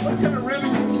 What kind of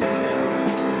revenue?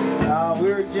 We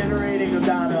were generating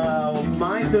about,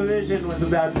 my division was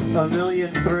about $1.3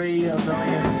 million,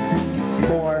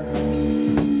 $1.4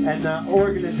 million, and the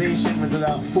organization was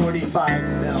about 45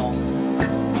 mil.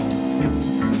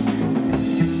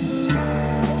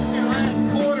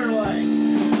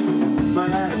 My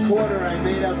last quarter, I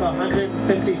made up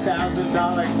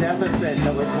 $150,000 deficit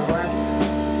that was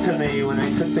left to me when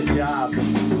I took the job.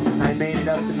 I made it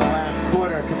up in the last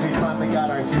quarter because we finally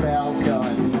got our sales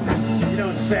going. You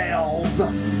know, sales.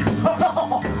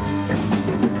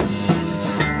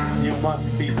 You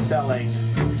must be selling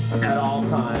at all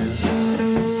times.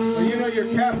 Well, you know your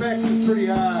CapEx is pretty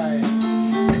high.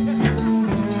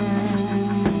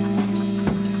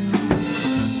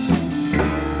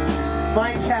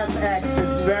 My CapEx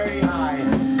is very high.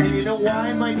 And you know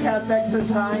why my CapEx is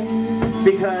high?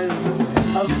 Because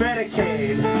of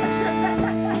Medicaid.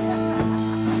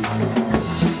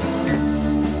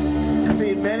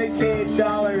 See, Medicaid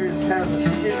dollars have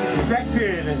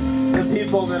infected the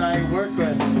people that I work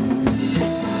with.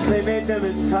 They made them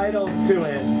entitled to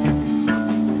it.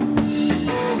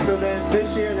 So then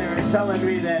this year they were telling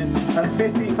me that a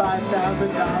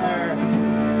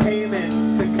 $55,000 payment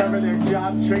to cover their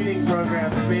job training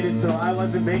programs made it so I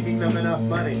wasn't making them enough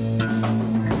money.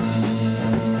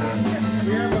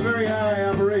 We have a very high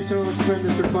operational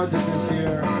expenditure budget this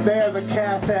year. They have a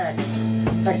CAS-X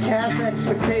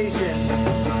expectation.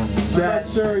 I'm not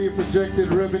sure your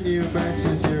projected revenue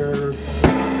matches your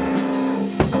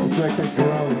projected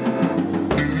growth.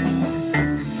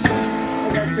 I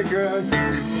got your growth.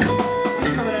 It's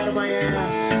coming out of my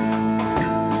ass.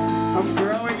 I'm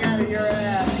growing out of your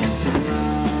ass.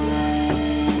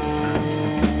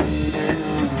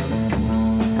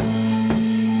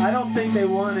 I don't think they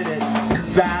wanted it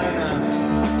bad enough.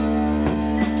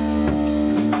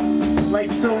 Like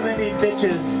so many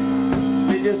bitches,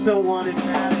 they just don't want it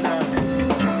bad enough.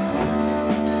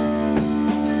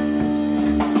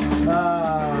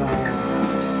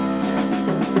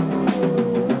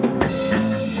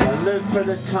 I live for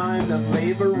the time that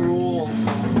labor rules.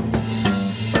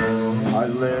 I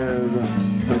live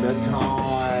for the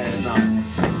time. I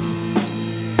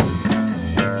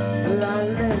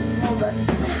live for the time.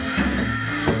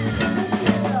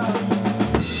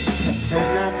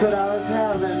 And that's what I was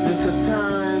having, just a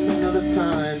time, another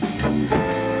time.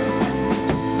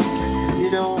 You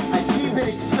know, I keep it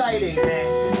exciting, man.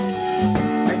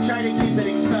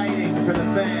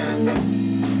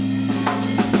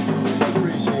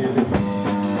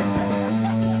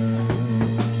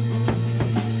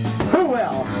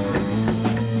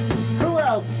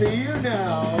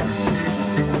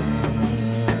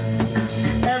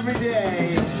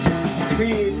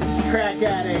 crack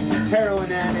addicts, heroin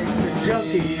addicts, and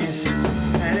junkies.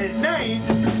 And at night,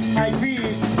 I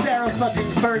feed Sarah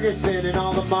fucking Ferguson and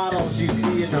all the models you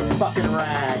see in their fucking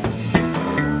rags.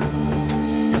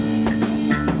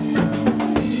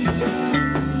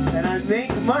 And I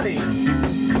make money.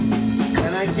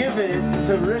 And I give it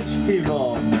to rich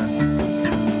people.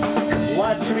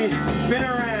 Watch me spin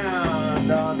around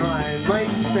on my mic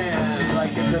stand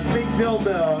like it's a big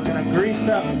dildo gonna grease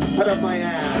up, put up my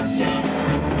ass.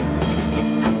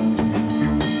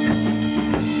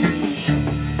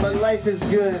 But life is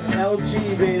good.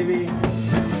 LG, baby.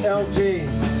 LG.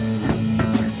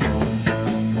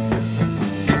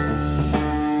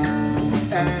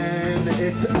 And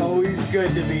it's always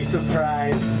good to be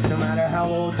surprised, no matter how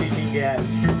old you can get.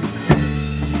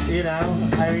 You know,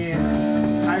 I mean,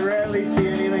 I rarely see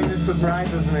anything that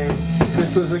surprises me.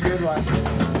 This was a good one.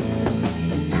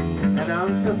 And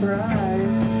I'm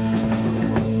surprised.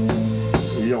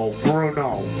 Yo,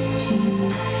 Bruno.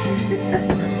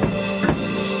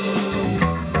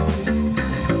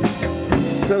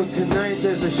 So tonight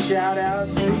there's a shout out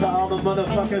to all the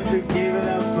motherfuckers who gave it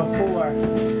up before.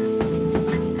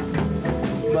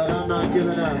 But I'm not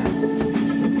giving up.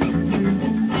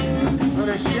 I'm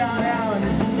gonna shout out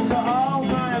to all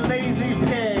my lazy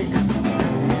pigs.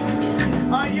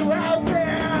 Are you out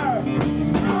there?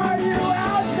 Are you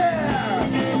out there?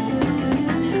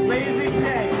 Lazy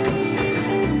pigs.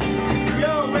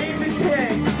 Yo, lazy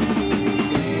pig.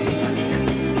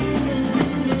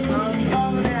 I'm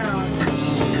calling out.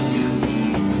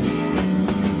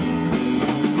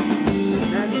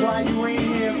 That's why you ain't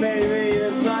here, baby.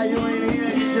 That's why you ain't here.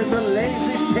 You're just a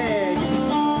lazy pig.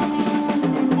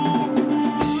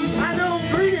 I know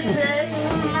breeding pigs.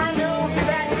 I know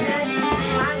fat pigs.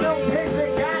 I know pigs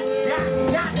that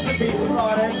got to be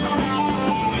slaughtered.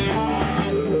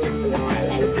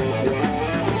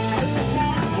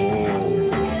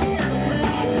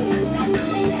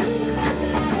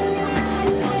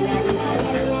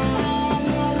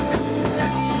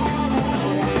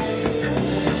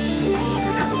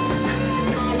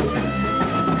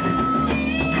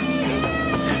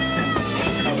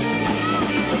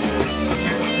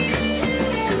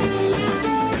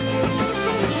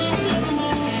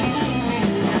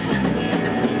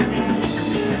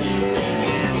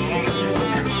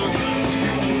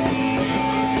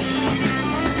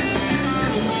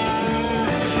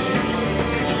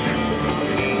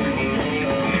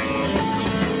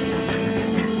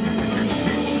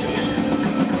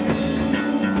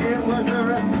 It was a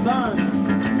response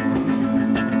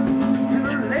to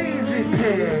the lazy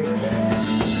pig.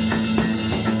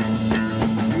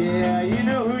 Yeah, you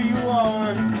know who you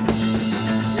are.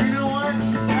 You know what?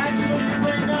 Actually,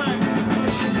 we're not.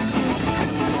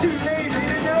 Too lazy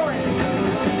to know it.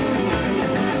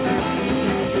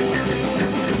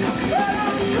 But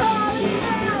I'm calling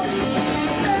out.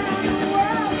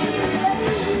 Well,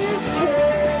 laziest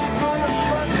pig,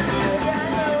 motherfucker, pig I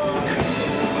know.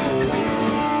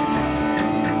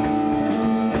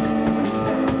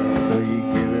 So you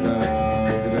give it up,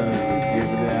 give it up,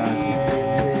 give it out.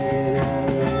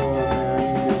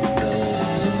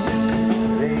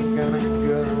 It ain't gonna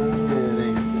go, it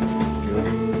ain't gonna go.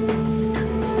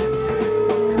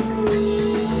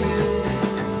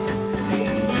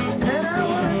 And I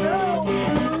wanna know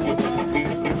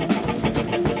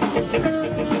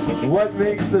what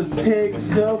makes the pig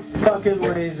so fucking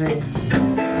lazy.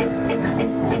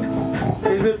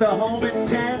 Is it the home at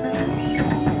 10?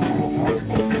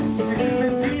 The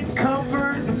deep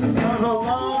comfort of a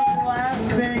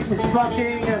long-lasting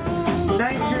fucking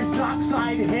nitrous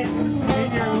oxide hit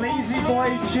in your lazy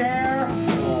boy chair?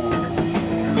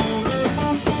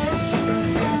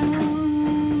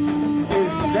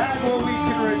 Is that what we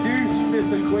can reduce this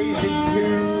equation to?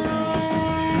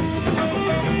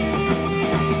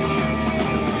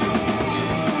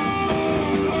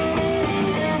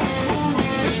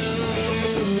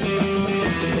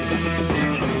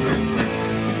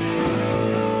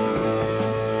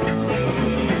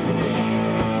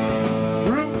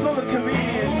 Room full of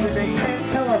comedians and they can't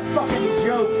tell a fucking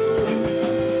joke.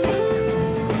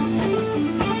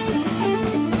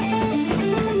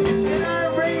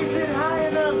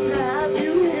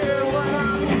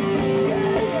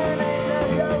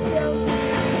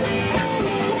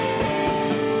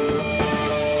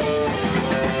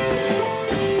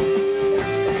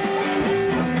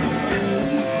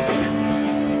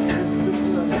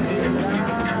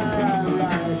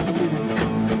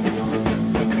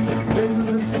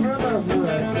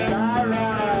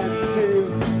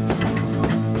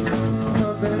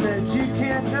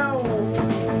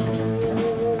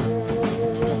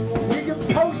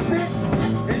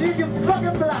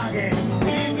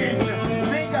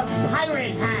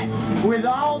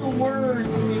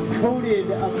 coated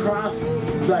across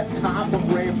the top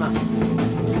of Rave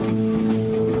Mountain.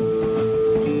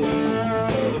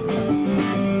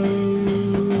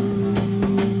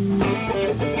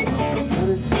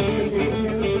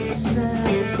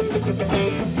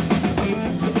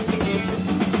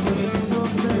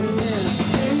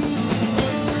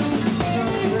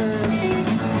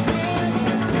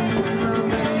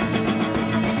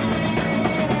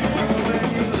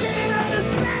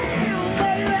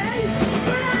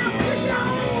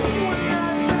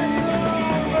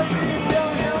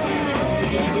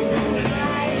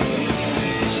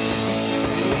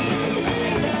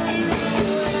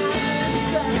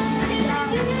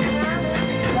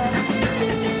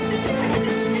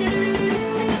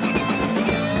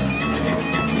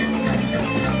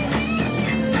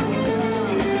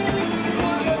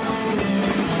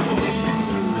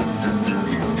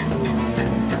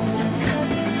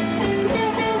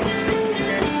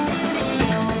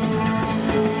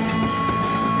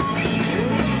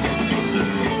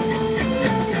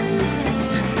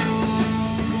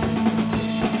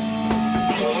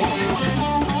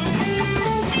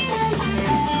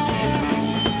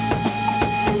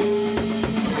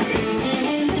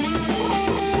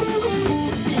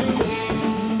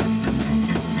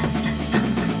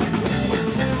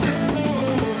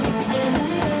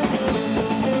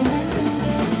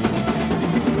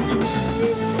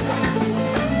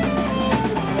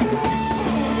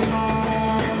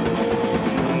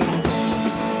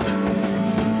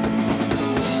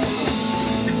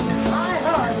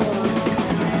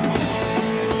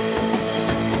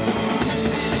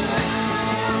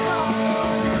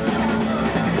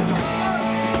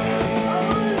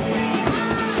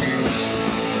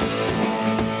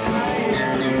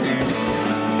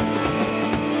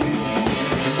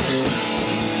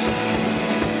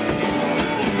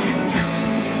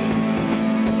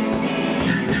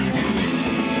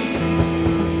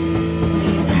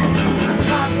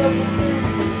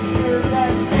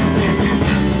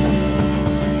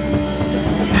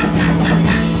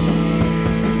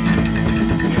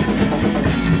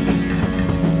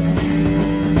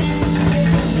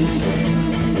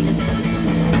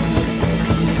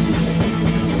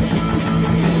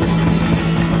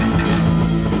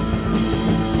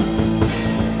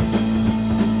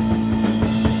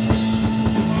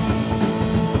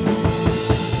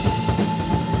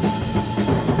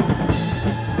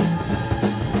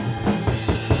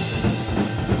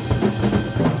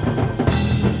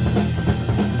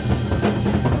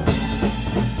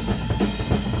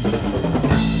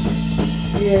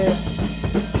 Yeah.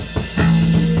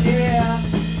 Yeah.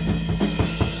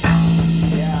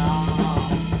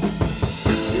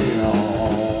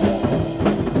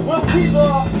 When people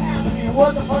ask me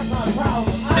what the fuck's my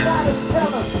problem, I gotta tell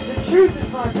them the truth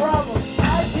is my problem. I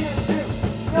can't do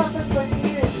nothing but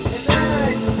eat it, and then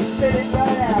I just spit it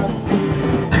right out.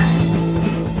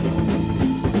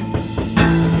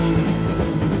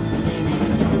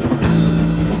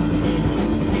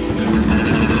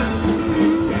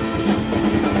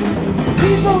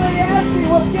 People, they ask me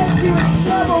what gets you in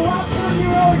trouble. How come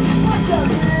you're always fucked up,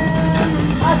 man?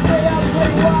 I say I'll tell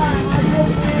you why. I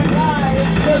just can't lie.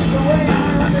 It's just the way I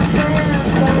understand,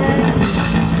 man.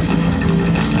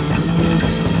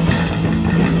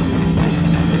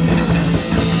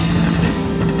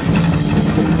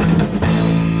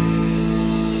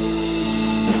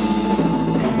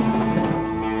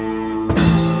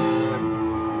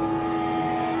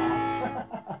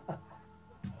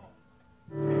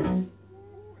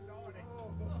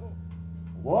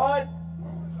 What?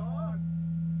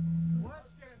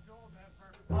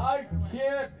 I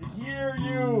can't hear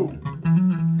you.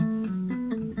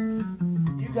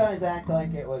 You guys act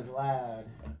like it was loud.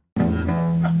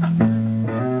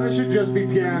 That should just be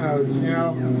pianos, you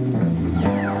know?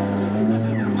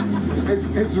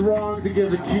 It's wrong to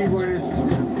give the keyboardist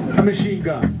a machine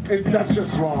gun. That's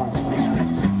just wrong.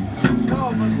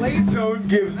 No, but please don't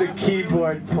give the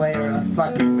keyboard player a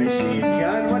fucking machine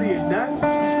gun. What are you, nuts?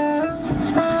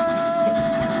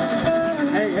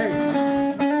 Hey, set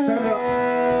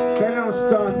down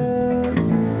stun.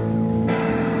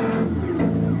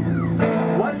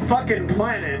 What fucking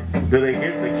planet do they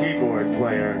give the keyboard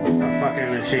player a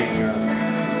fucking machine gun?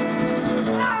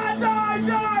 Ah, die!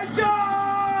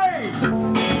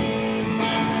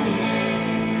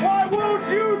 Why won't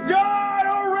you die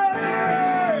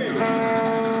already?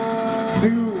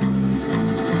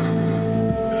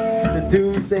 The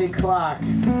doomsday clock.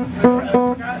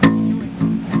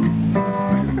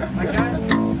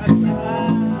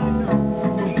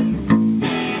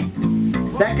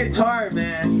 That guitar,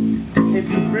 man,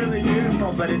 it's really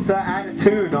beautiful, but it's out of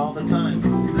tune all the time.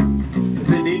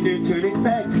 Does it need new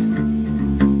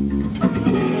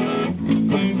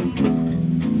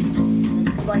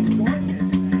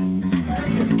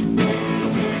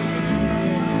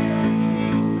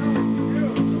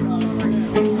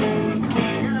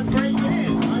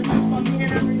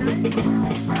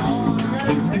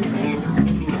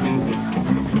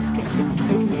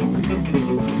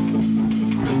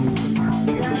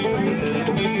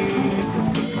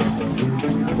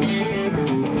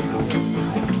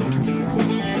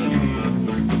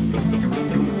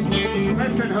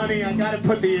honey, I gotta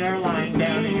put the airline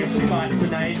down in your spot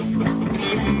tonight.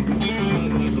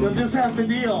 You'll just have to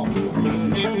deal.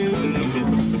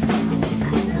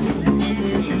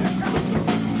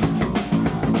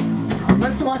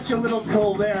 Let's watch a little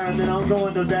Cold Air, and then I'll go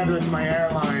into bed with my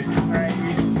airline. All right,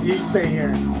 you stay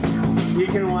here. You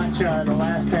can watch the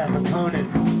last half of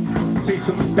Conan. See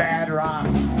some bad rock.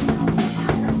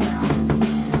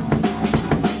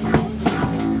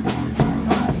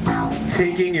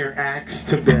 Taking your axe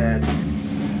to bed.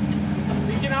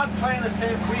 You cannot play on the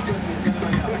same frequency as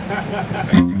anybody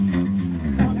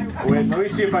else. Wait, let me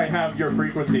see if I have your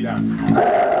frequency down.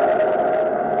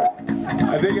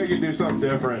 I think I can do something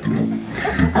different.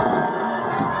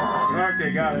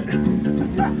 Okay, got it.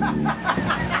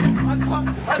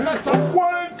 I thought something.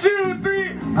 1, 2,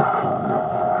 3.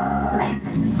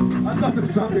 I thought there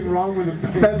was something wrong with the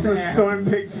pig. That's the Storm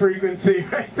Pig's frequency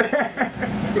right there.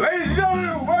 Ladies and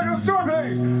gentlemen, welcome to Storm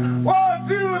Pigs. 1,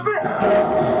 2, 3.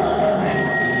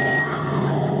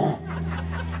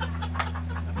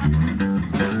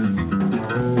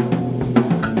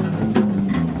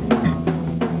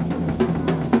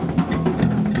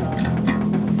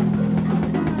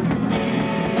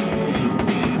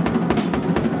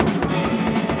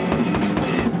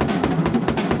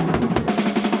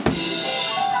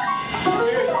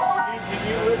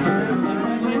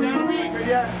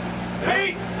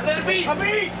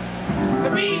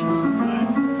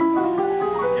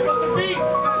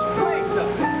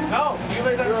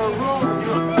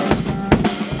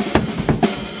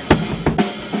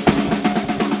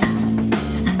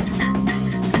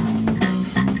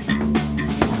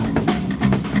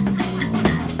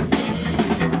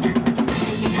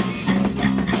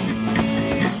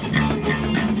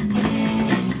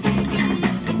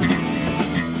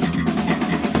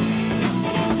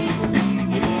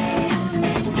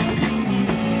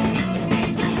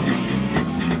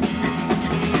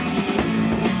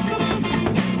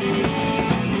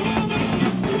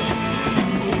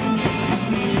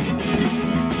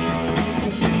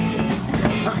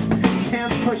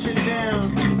 Push it down.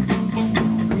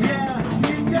 Yeah,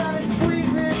 you gotta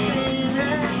squeeze it,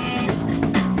 baby.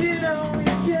 You know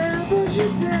you can't push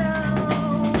it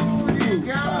down. You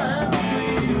gotta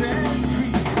squeeze it,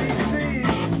 squeeze.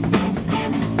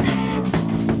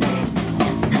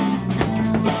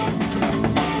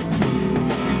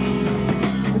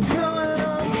 It's coming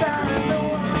on down the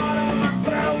water in my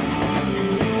throat.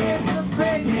 It's a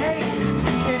big hate.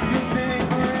 It's a big,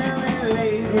 really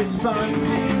late response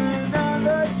to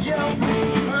another joke.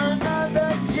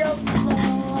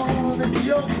 Oh, the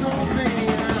joke's on me.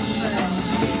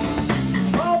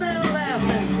 All been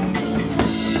laughing.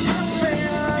 I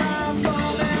feel I've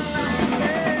all been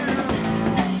laughing.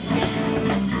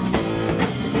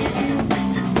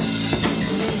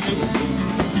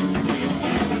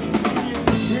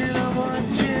 And I'm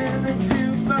watching the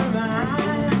two burn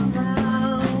behind.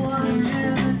 I'm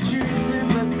watching the trees in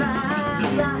my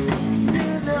thighs. You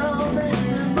know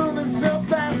they're moving so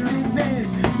fast these days.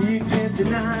 You can't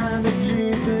deny the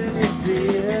truth when you see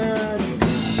it.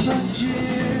 But you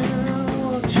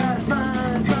try to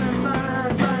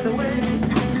find a way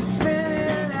to spin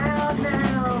it out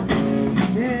now.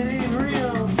 It ain't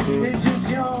real, it's just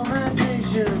your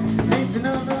imagination. It's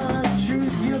another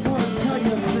truth you're gonna tell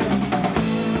yourself.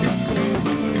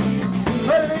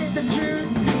 But it ain't the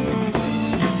truth.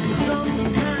 Some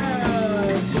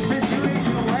kind of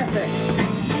situational ethic.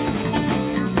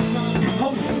 Some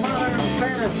postmodern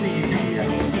fantasy.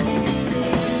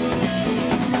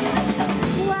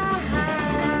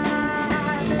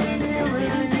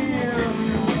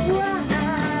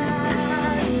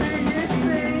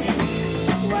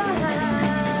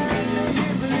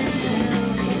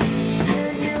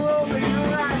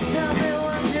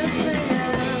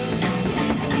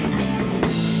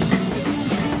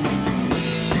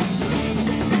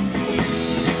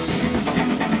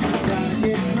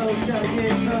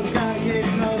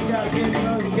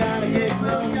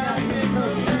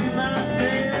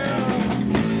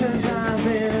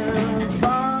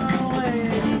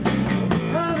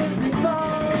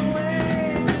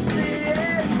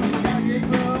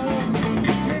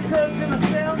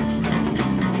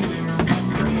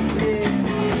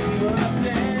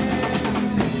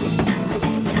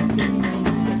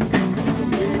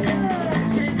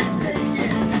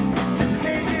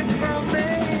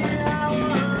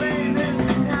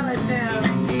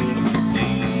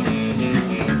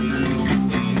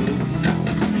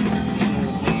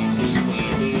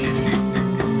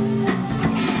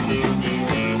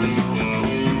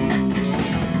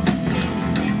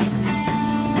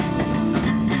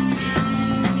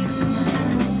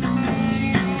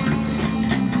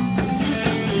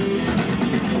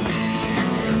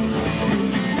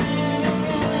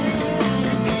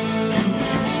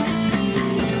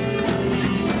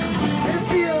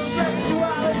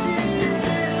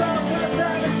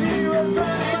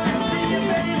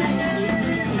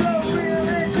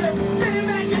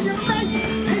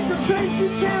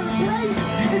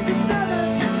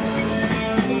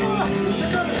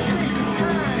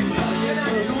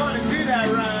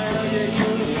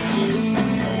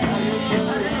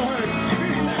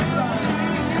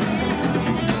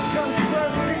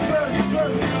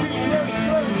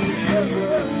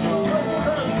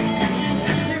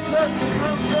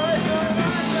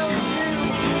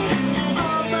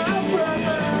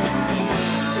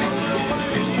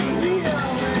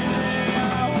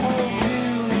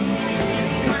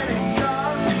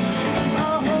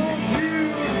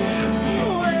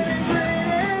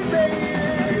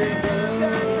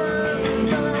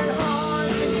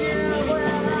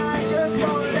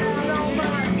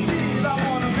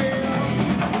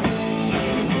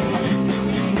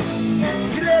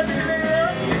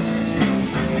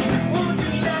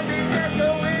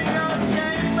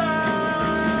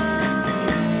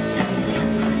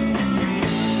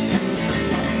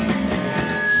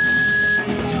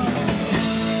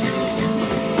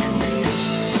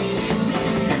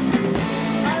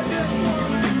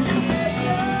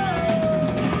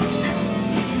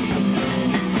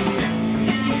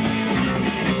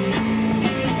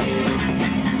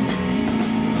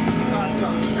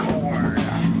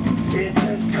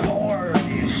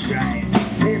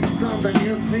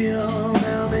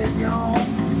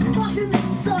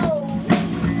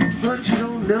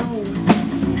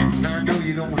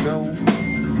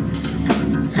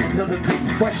 another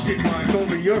big question mark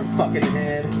over your fucking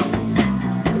head.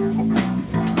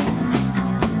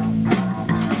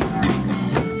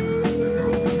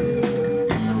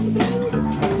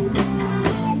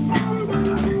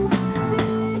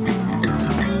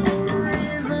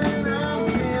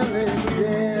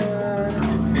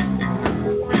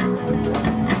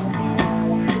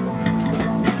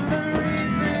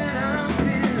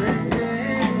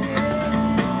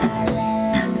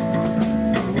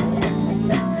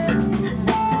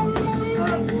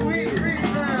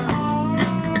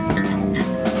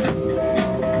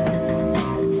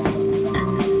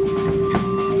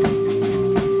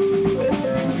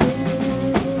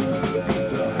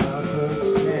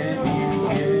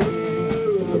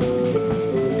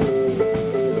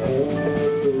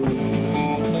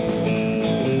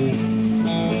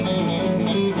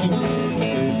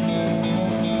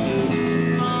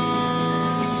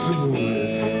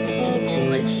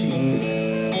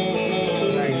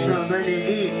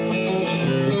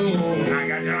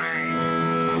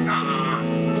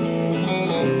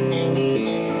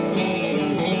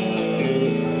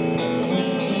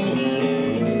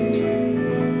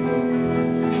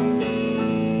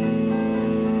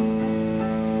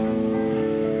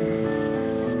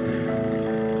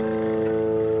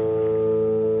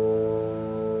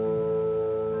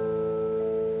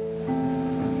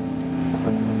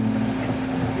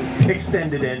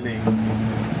 Extended ending.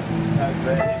 That's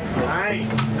it.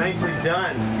 Nice. Nicely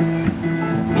done.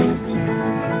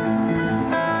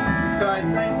 So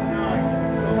it's nice to know I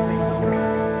can still sing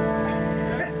sometimes.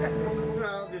 It's not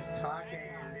all just talking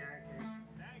and acting.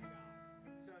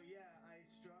 So yeah, I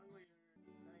strongly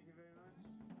thank you very much.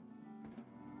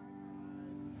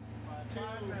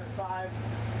 5.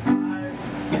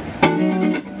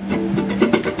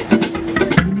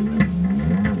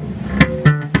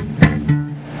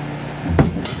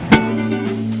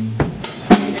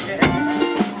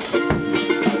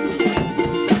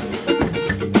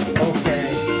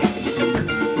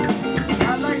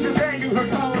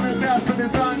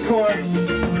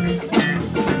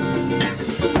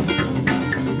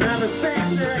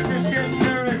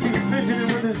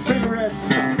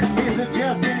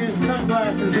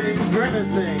 Sunglasses and he's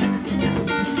grimacing.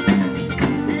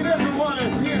 He doesn't want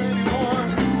us here anymore,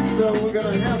 so we're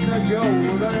gonna have to go.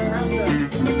 We're gonna have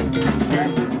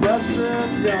to bust the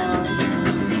dawn.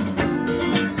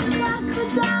 Bust the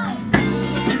dawn.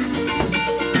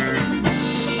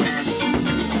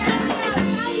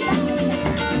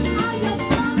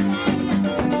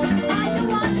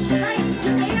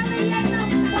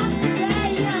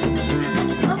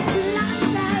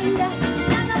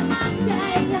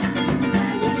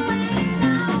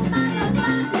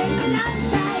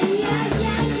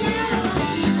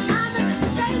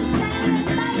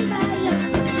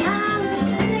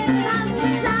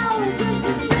 So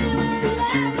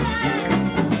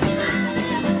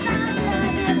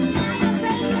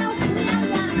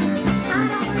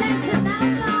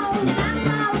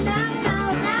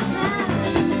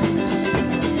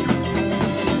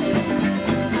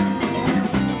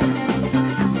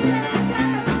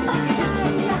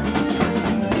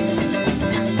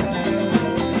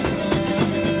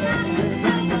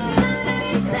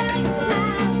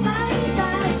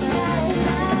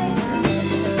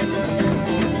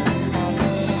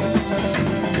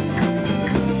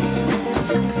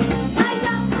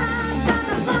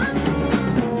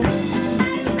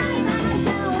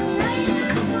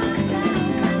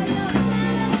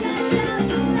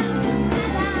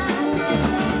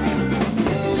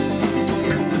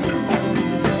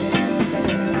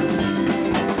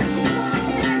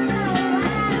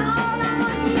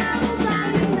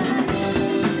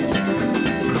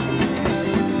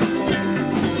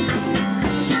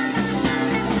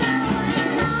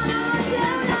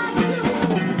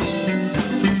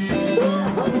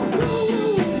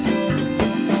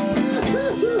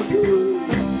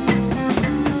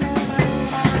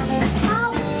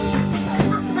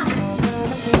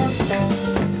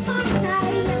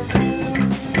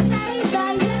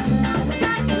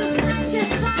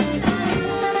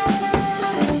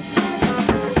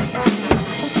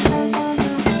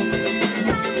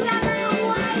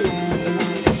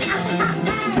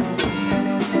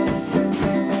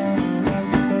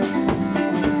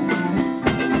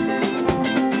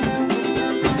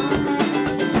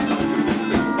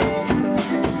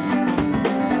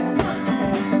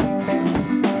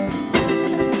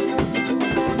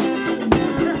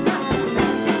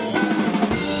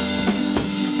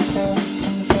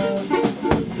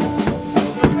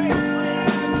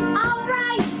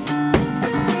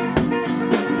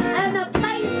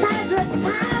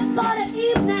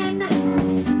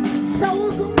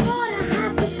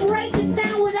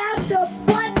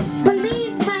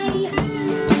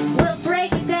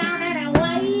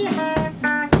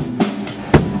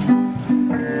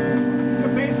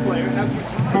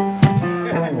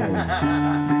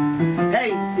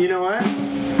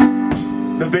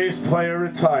Fire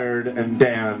retired and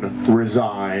Dan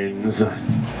resigns. I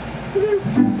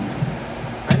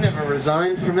never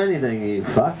resigned from anything, you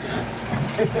fucks.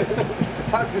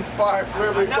 I've been fired for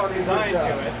every fucking resigned job.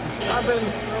 to it. I've been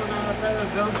thrown out of bed and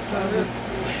dumpster. This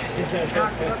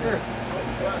cocksucker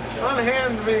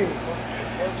unhand me.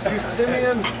 You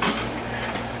Simeon.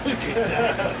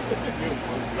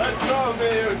 Let's go,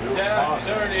 man. Down,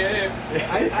 dirty ape.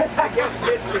 I guess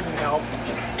this didn't help.